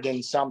 100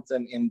 and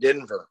something in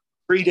Denver,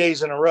 3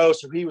 days in a row.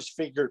 So he was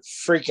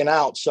freaking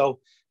out. So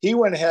he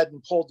went ahead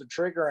and pulled the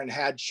trigger and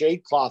had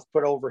shade cloth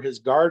put over his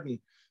garden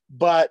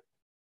But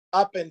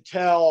up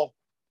until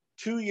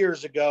 2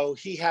 years ago,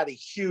 he had a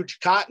huge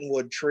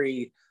cottonwood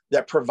tree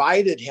that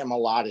provided him a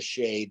lot of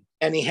shade,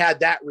 and he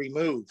had that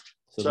removed.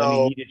 So then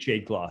he needed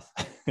shade cloth.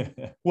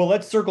 Well,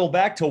 let's circle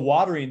back to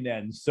watering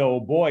then. So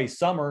boy,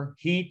 summer,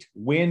 heat,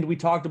 wind, we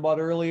talked about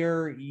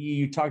earlier.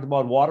 You talked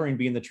about watering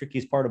being the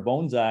trickiest part of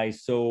bonsai.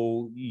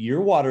 So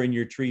you're watering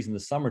your trees in the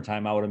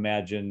summertime, I would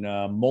imagine,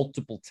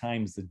 multiple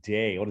times a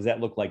day. What does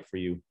that look like for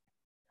you?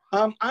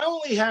 I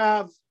only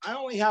have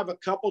a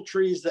couple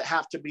trees that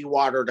have to be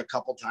watered a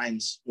couple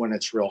times when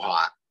it's real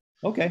hot.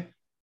 Okay.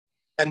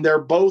 And they're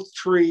both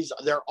trees.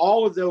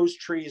 All of those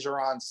trees are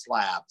on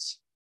slabs.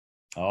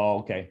 Oh,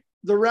 okay.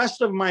 The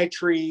rest of my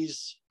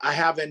trees I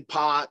have in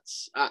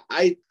pots.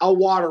 I'll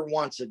water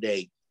once a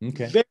day.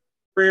 Okay. Very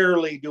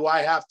rarely do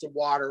I have to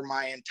water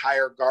my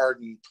entire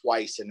garden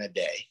twice in a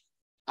day.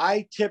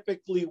 I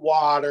typically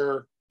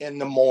water in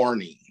the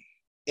morning.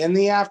 In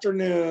the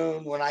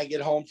afternoon, when I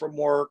get home from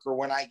work or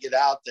when I get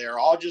out there,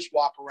 I'll just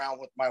walk around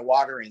with my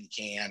watering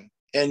can.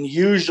 And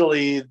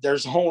usually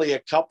there's only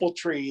a couple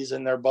trees,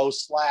 and they're both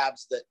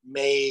slabs, that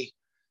may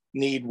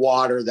need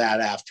water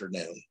that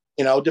afternoon.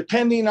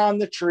 Depending on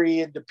the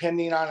tree and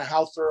depending on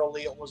how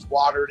thoroughly it was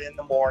watered in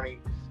the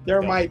morning,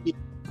 there might be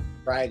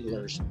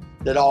stragglers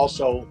that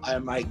also I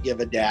might give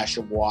a dash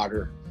of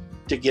water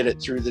to get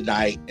it through the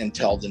night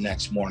until the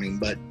next morning.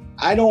 But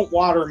I don't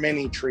water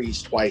many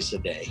trees twice a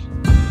day.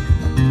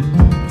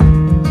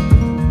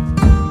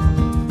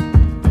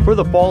 For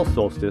the fall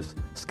solstice,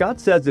 Scott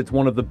says it's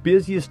one of the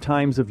busiest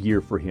times of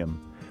year for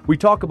him. We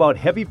talk about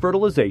heavy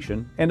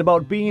fertilization and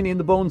about being in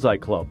the bonsai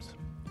clubs.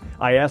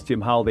 I asked him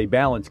how they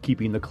balance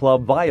keeping the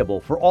club viable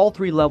for all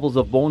three levels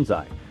of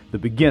bonsai: the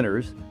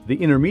beginners, the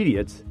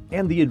intermediates,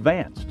 and the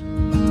advanced.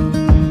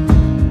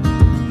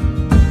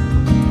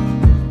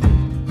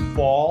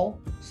 Fall,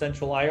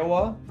 Central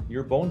Iowa,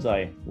 your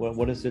bonsai,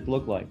 what does it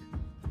look like?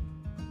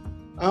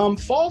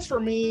 Fall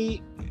for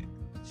me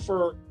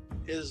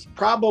is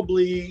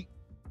probably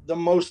the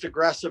most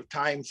aggressive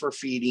time for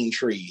feeding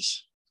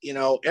trees.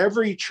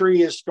 Every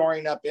tree is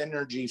storing up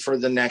energy for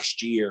the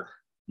next year.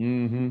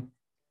 Mm-hmm.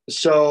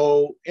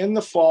 So in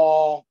the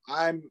fall,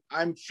 I'm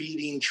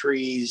feeding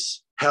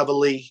trees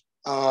heavily.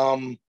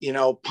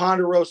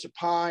 Ponderosa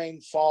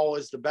pine, fall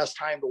is the best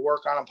time to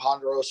work on a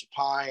ponderosa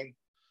pine.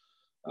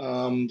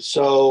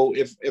 So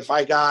if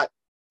I got,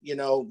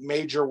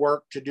 major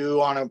work to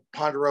do on a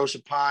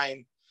ponderosa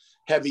pine,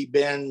 heavy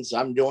bins,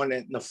 I'm doing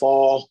it in the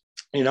fall.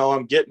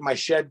 I'm getting my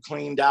shed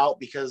cleaned out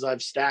because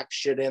I've stacked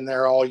shit in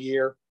there all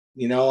year.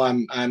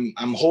 I'm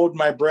holding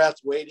my breath,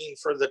 waiting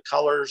for the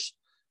colors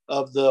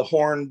of the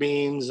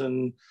hornbeams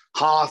and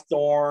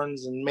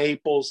hawthorns and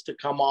maples to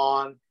come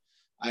on.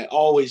 I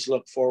always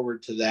look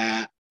forward to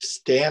that.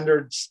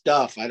 Standard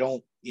stuff. I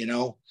don't,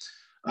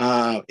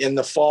 in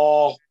the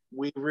fall,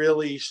 we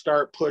really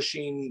start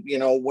pushing,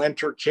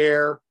 winter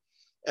care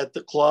at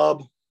the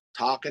club,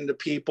 talking to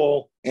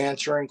people,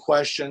 answering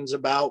questions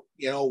about,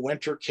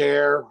 winter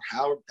care,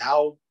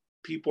 how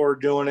people are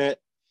doing it,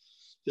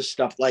 just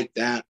stuff like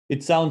that.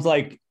 It sounds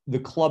like the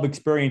club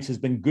experience has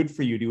been good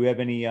for you. Do you have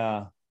any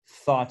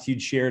thoughts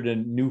you'd share to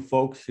new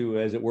folks who,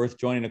 is it worth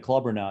joining a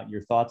club or not?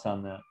 Your thoughts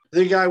on that? I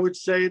think I would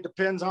say it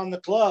depends on the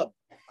club.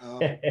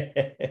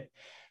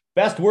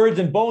 Best words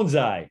in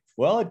bonsai.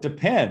 Well, it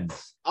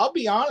depends. I'll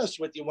be honest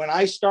with you. When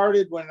I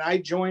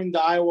joined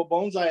the Iowa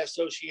Bonsai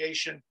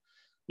Association,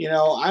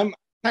 I'm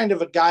kind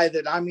of a guy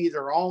that I'm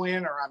either all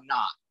in or I'm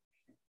not.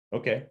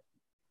 Okay.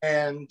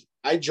 And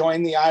I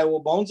joined the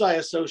Iowa Bonsai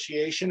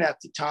Association at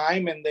the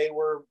time, and they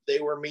were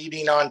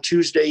meeting on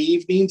Tuesday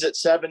evenings at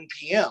 7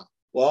 p.m.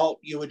 Well,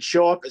 you would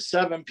show up at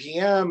 7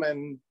 p.m.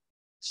 and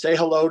say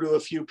hello to a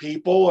few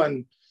people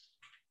and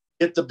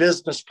get the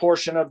business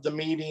portion of the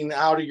meeting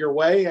out of your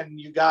way, and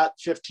you got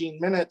 15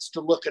 minutes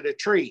to look at a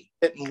tree.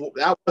 That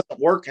wasn't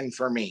working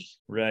for me.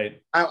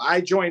 Right.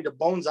 I joined a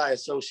bonsai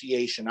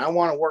association. I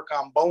want to work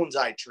on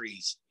bonsai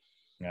trees.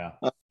 Yeah.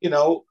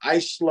 I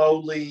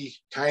slowly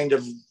kind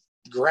of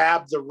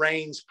grabbed the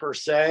reins per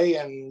se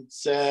and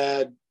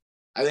said,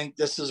 I think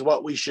this is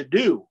what we should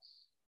do.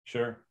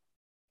 Sure.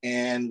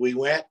 And we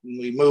went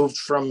and we moved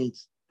from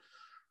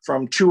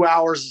 2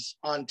 hours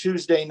on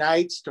Tuesday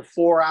nights to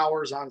 4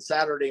 hours on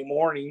Saturday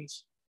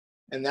mornings.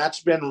 And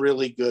that's been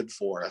really good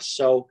for us.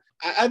 So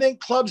I think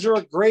clubs are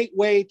a great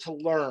way to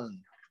learn,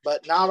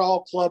 but not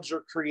all clubs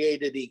are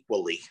created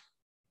equally.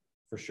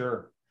 For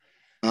sure.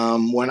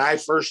 When I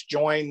first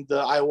joined the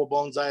Iowa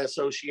Bonsai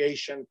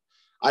Association,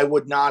 I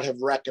would not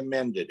have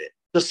recommended it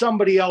to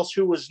somebody else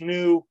who was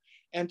new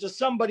and to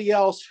somebody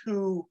else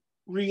who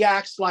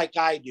reacts like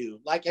I do.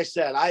 Like I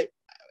said,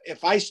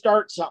 if I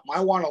start something,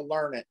 I want to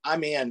learn it.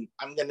 I'm in.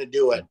 I'm going to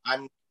do it.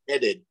 I'm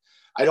committed.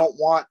 I don't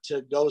want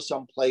to go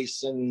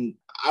someplace, and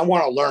I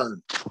want to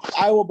learn.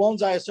 Iowa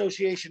Bonsai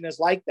Association is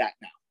like that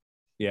now.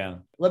 Yeah.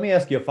 Let me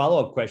ask you a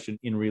follow-up question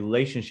in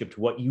relationship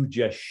to what you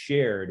just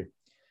shared.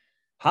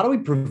 How do we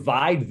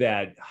provide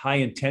that high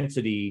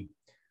intensity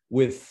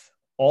with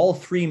all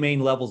three main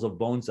levels of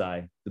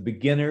bonsai: the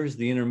beginners,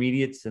 the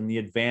intermediates, and the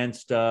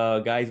advanced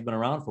guys who've been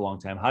around for a long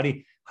time? How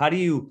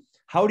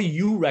how do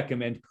you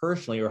recommend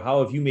personally, or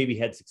how have you maybe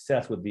had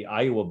success with the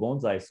Iowa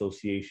Bonsai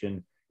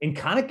Association in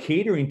kind of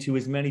catering to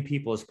as many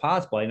people as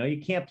possible? I know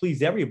you can't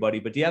please everybody,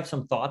 but do you have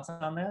some thoughts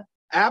on that?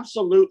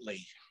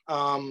 Absolutely.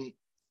 What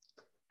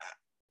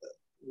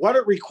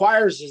it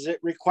requires is it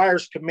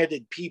requires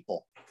committed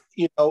people.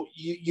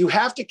 You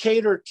have to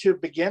cater to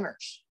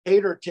beginners,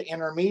 cater to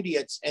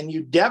intermediates, and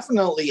you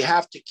definitely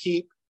have to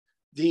keep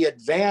the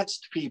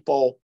advanced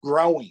people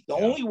growing. The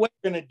only way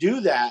you're going to do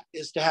that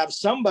is to have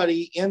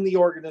somebody in the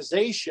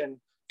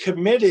organization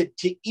committed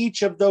to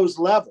each of those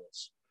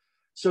levels.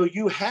 So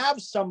you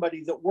have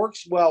somebody that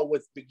works well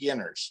with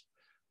beginners,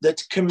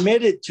 that's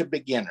committed to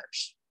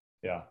beginners.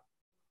 Yeah.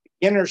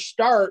 Beginners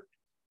start,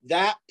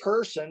 that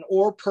person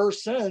or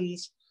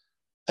persons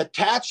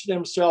attach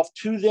themselves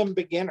to them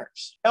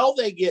beginners until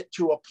they get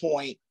to a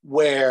point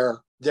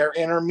where they're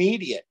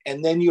intermediate.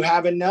 And then you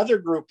have another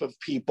group of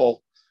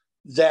people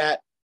that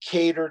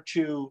cater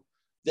to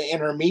the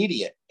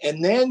intermediate.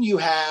 And then you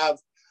have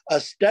a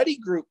study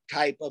group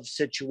type of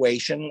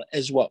situation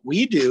is what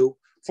we do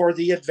for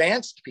the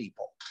advanced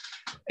people.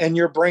 And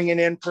you're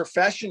bringing in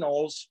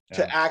professionals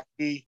to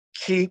actually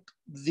keep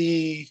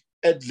the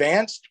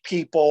advanced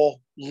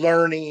people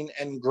learning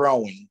and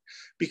growing.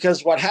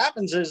 Because what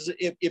happens is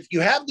if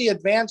you have the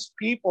advanced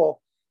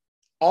people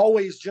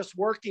always just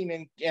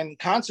working and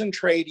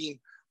concentrating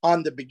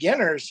on the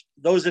beginners,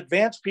 those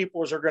advanced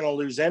people are going to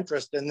lose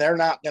interest, and they're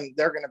going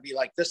to be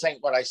like, this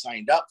ain't what I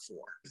signed up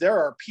for. There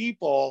are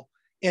people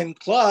in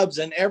clubs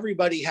and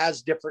everybody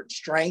has different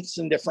strengths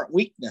and different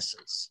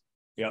weaknesses.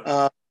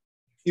 Yeah.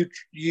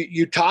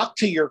 You talk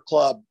to your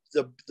club,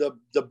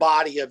 the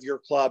body of your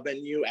club,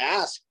 and you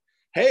ask,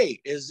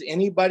 hey, is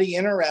anybody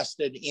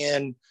interested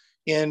in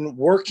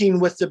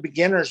working with the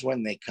beginners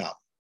when they come?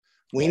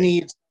 We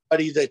need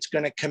somebody that's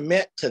going to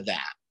commit to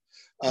that.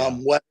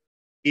 What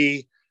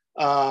the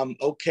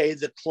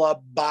the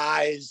club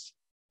buys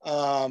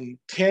 10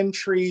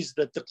 trees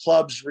that the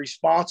club's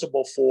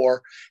responsible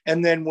for,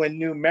 and then when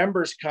new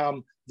members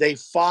come, they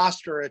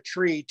foster a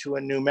tree to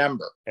a new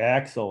member.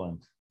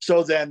 Excellent.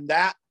 So then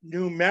that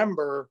new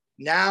member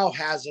now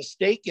has a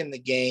stake in the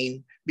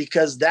game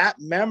because that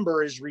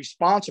member is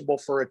responsible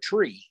for a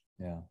tree.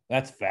 Yeah,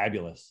 that's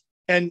fabulous.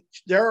 And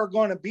there are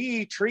going to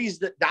be trees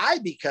that die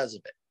because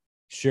of it.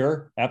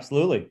 Sure,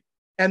 absolutely.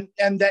 And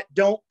that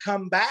don't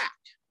come back.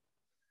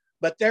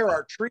 But there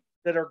are trees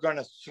that are going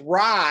to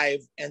thrive,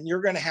 and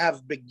you're going to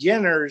have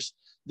beginners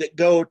that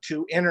go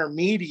to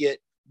intermediate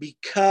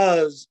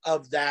because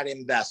of that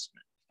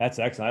investment. That's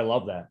excellent. I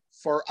love that.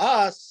 For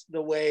us,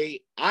 the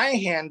way I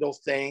handle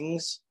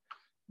things,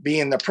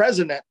 being the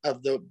president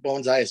of the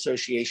Bonsai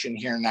Association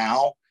here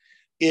now,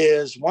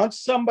 is once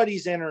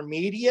somebody's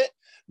intermediate,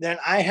 then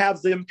I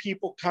have them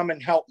people come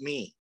and help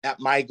me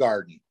at my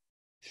garden.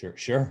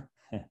 Sure.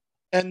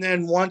 And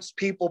then once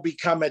people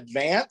become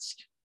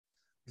advanced,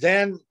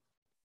 then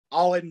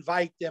I'll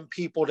invite them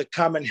people to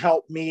come and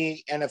help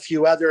me and a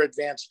few other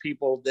advanced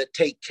people that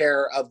take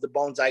care of the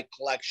bonsai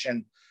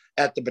collection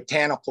at the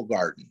botanical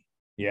garden.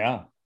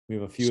 Yeah, we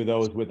have a few of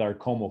those with our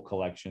Como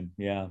collection.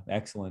 Yeah,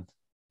 excellent.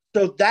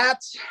 So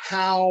that's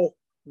how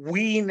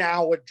we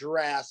now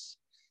address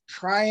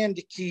trying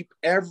to keep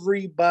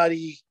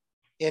everybody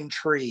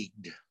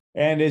intrigued.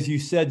 And as you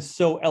said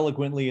so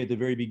eloquently at the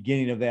very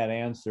beginning of that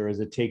answer, is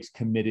it takes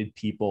committed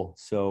people.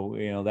 So,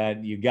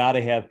 that you got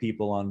to have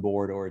people on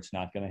board or it's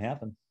not going to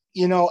happen.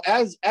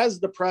 As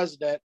the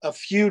president, a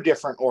few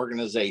different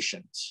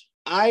organizations,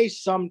 I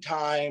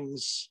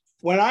sometimes,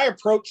 when I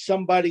approach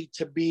somebody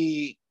to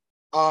be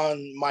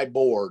on my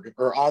board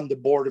or on the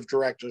board of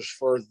directors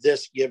for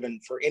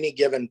any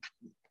given,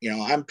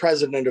 I'm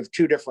president of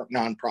 2 different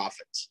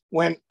nonprofits.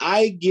 When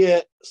I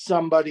get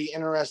somebody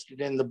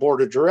interested in the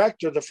board of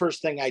director, the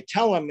first thing I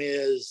tell them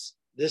is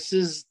this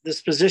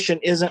position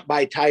isn't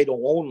by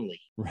title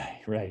only.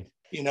 Right.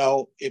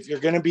 If you're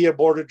going to be a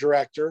board of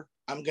director,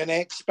 I'm going to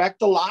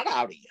expect a lot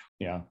out of you.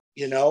 Yeah.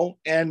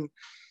 And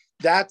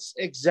that's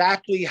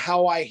exactly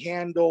how I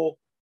handle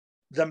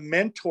the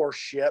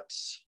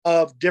mentorships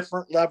of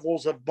different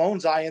levels of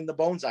bonsai in the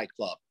Bonsai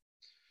Club.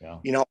 Yeah.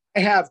 I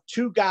have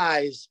 2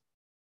 guys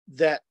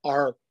that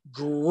are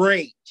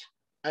great.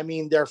 I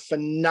mean, they're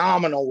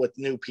phenomenal with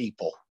new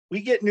people.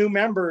 We get new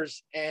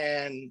members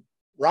and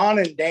Ron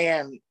and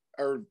Dan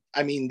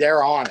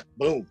they're on it.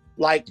 Boom.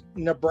 Like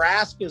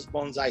Nebraska's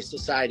Bonsai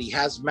Society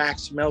has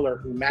Max Miller,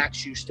 who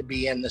Max used to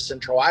be in the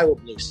Central Iowa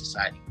Blue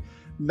Society.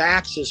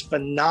 Max is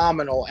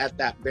phenomenal at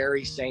that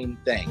very same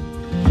thing.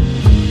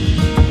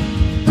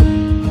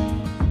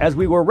 As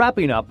we were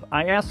wrapping up,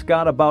 I asked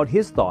Scott about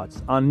his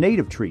thoughts on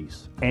native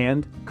trees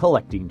and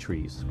collecting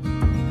trees.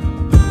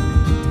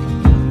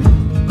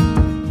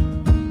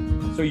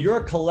 So you're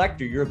a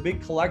collector, you're a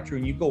big collector,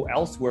 and you go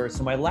elsewhere.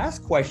 So my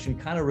last question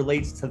kind of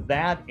relates to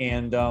that.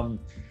 And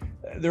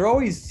there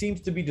always seems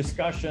to be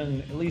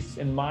discussion, at least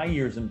in my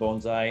years in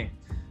bonsai,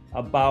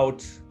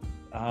 about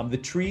the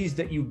trees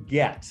that you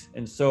get.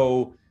 And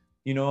so,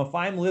 if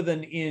I'm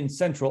living in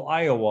central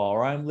Iowa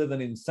or I'm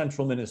living in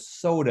central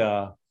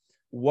Minnesota,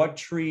 what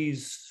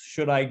trees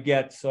should I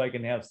get so I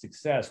can have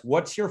success?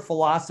 What's your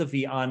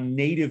philosophy on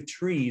native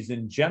trees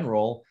in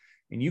general?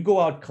 And you go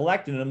out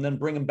collecting them, then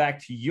bring them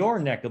back to your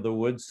neck of the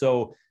woods.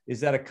 So is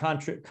that a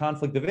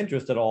conflict of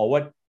interest at all?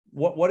 What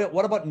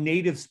about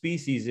native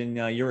species in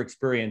your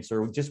experience,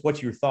 or just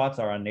what your thoughts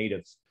are on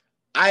natives?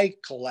 I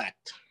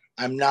collect.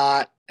 I'm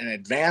not an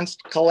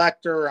advanced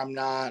collector. I'm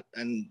not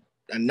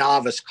a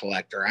novice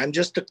collector. I'm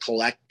just a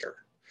collector.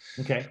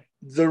 Okay.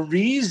 The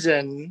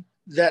reason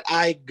that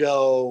I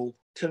go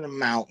to the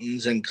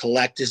mountains and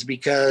collect is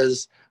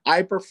because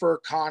I prefer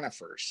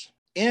conifers.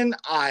 In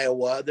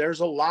Iowa,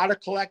 there's a lot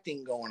of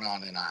collecting going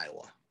on in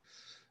Iowa.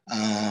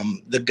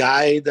 The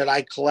guy that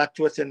I collect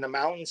with in the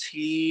mountains,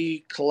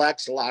 he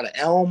collects a lot of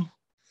elm.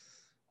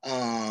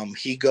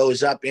 He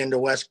goes up into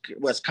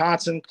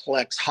Wisconsin,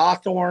 collects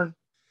hawthorn,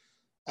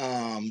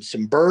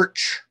 some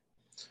birch,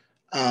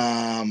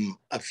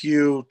 a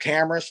few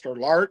tamarisk or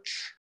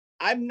larch.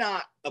 I'm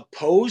not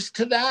opposed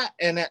to that.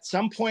 And at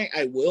some point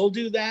I will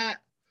do that,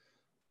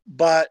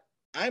 but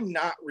I'm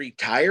not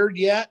retired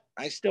yet.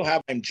 I still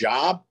have my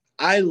job.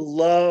 I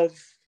love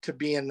to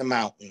be in the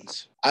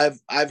mountains. I've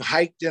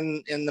hiked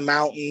in the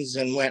mountains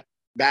and went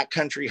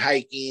backcountry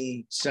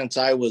hiking since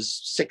I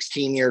was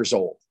 16 years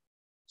old.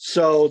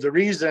 So the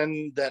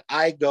reason that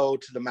I go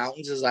to the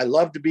mountains is I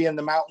love to be in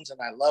the mountains and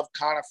I love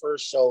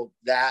conifers. So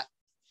that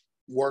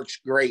works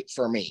great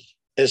for me.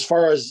 As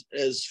far as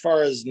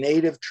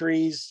native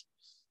trees,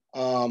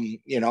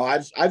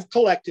 I've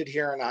collected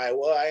here in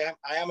Iowa.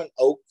 I am an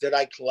oak that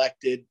I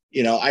collected.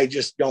 I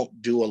just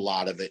don't do a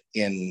lot of it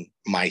in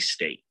my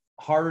state.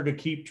 Harder to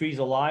keep trees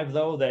alive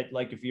though, that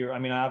like if you're,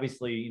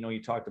 obviously,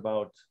 you talked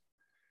about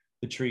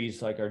the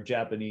trees like our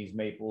Japanese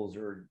maples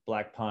or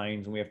black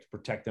pines, and we have to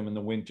protect them in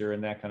the winter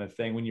and that kind of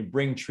thing. When you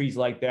bring trees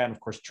like that, and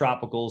of course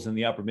tropicals in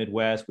the upper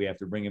Midwest, we have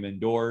to bring them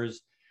indoors.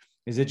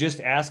 Is it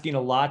just asking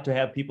a lot to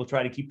have people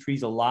try to keep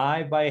trees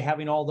alive by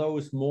having all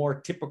those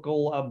more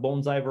typical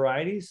bonsai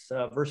varieties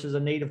versus a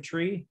native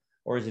tree?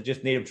 Or is it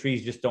just native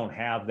trees just don't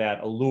have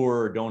that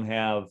allure, don't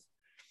have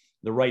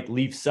the right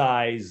leaf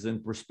size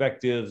and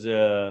perspectives?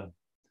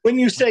 When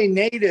you say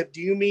native, do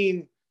you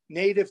mean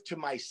native to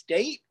my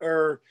state,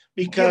 or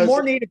because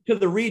more native to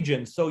the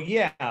region? So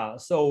yeah.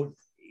 So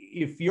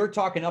if you're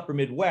talking upper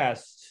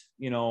Midwest,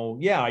 you're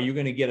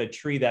going to get a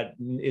tree that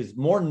is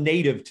more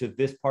native to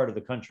this part of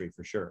the country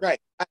for sure. Right.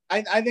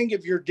 I think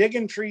if you're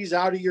digging trees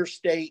out of your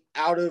state,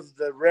 out of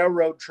the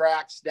railroad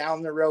tracks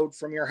down the road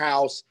from your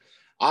house,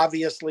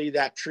 obviously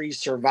that tree's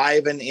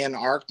surviving in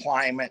our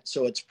climate.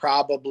 So it's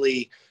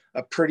probably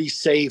a pretty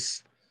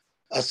safe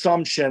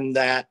assumption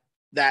that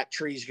that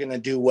tree's going to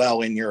do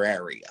well in your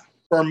area.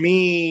 For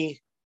me,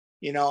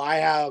 I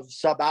have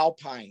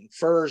subalpine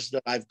firs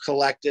that I've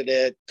collected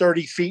at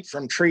 30 feet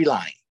from tree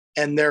line,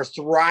 and they're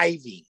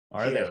thriving.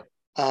 Are here.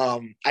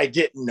 I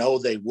didn't know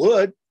they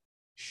would.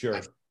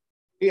 Sure.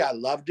 I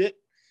loved it.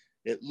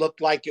 It looked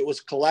like it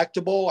was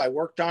collectible. I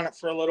worked on it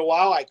for a little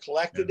while. I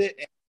collected it,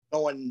 and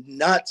going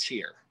nuts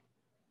here.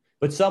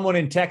 But someone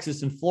in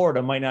Texas and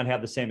Florida might not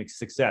have the same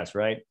success,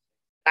 right?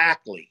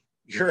 Exactly.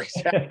 You're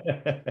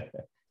exactly.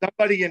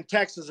 Somebody in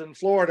Texas and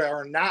Florida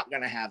are not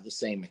going to have the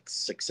same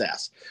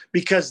success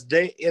because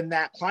in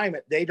that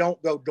climate, they don't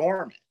go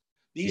dormant.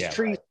 These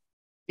trees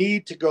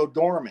need to go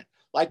dormant.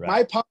 Like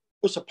my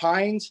ponderosa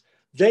pines,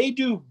 they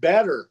do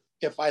better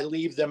if I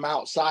leave them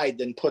outside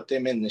than put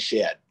them in the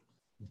shed.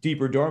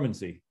 Deeper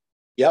dormancy.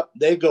 Yep.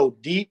 They go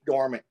deep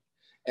dormant,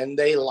 and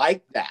they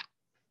like that.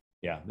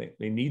 Yeah.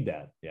 They need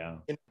that. Yeah.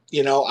 And,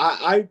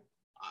 I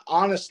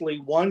honestly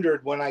wondered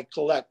when I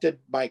collected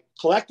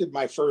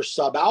my first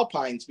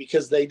subalpines,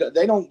 because they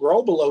don't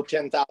grow below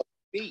 10,000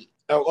 feet.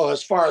 Well,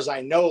 as far as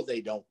I know,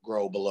 they don't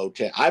grow below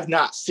 10. I've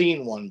not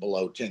seen one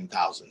below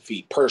 10,000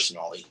 feet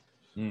personally.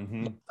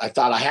 Mm-hmm. I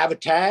thought, I have a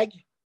tag.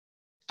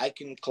 I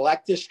can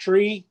collect this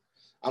tree.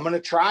 I'm going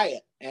to try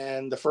it.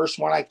 And the first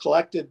one I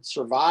collected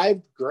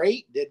survived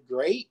great, did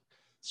great.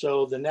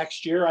 So the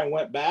next year I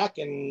went back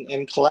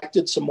and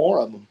collected some more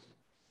of them.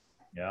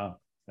 Yeah,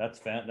 that's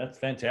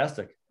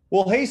fantastic.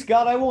 Well, hey,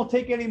 Scott, I won't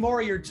take any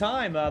more of your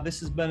time. This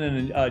has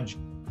been a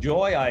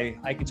joy.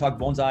 I can talk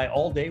bonsai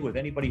all day with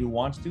anybody who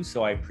wants to,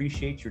 so I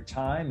appreciate your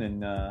time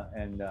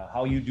and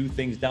how you do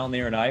things down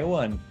there in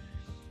Iowa. And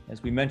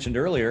as we mentioned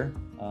earlier,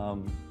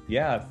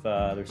 if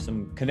there's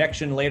some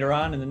connection later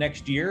on in the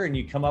next year and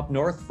you come up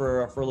north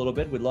for a little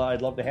bit,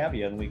 I'd love to have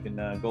you, and we can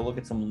go look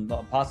at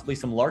possibly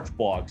some larch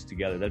bogs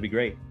together. That'd be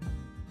great.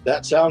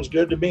 That sounds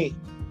good to me.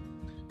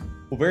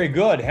 Well, very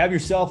good. Have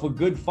yourself a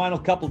good final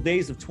couple of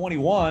days of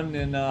 21,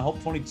 and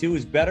hope 22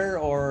 is better.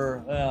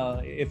 Or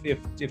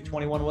if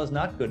 21 was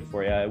not good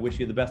for you, I wish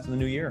you the best in the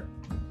new year.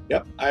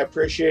 Yep, I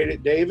appreciate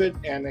it, David.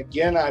 And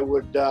again, I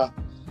would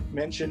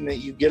mention that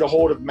you get a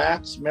hold of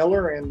Max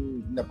Miller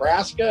in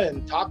Nebraska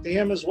and talk to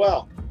him as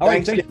well. All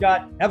right, thanks,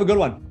 Scott. Have a good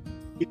one.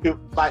 You too.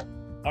 Bye.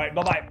 All right,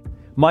 bye-bye.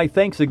 My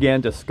thanks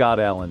again to Scott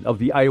Allen of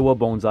the Iowa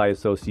Bonsai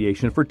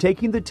Association for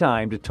taking the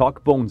time to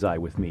talk bonsai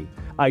with me.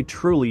 I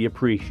truly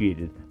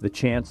appreciated the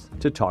chance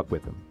to talk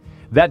with him.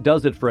 That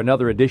does it for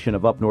another edition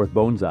of Up North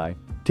Bonsai.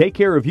 Take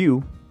care of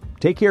you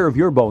Take care of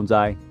your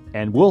bonsai,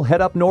 and we'll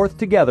head up north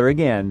together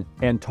again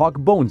and talk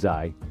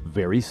bonsai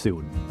very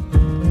soon.